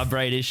 My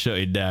brain is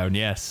shutting down,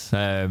 yes.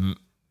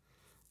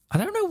 I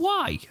don't know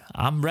why.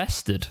 I'm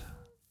rested.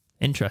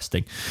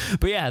 Interesting.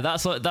 But yeah,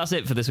 that's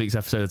it for this week's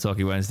episode of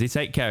Talking Wednesday.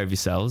 Take care of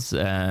yourselves,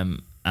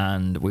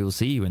 and we will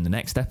see you in the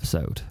next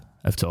episode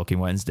of Talking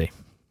Wednesday.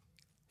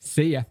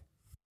 See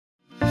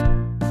ya.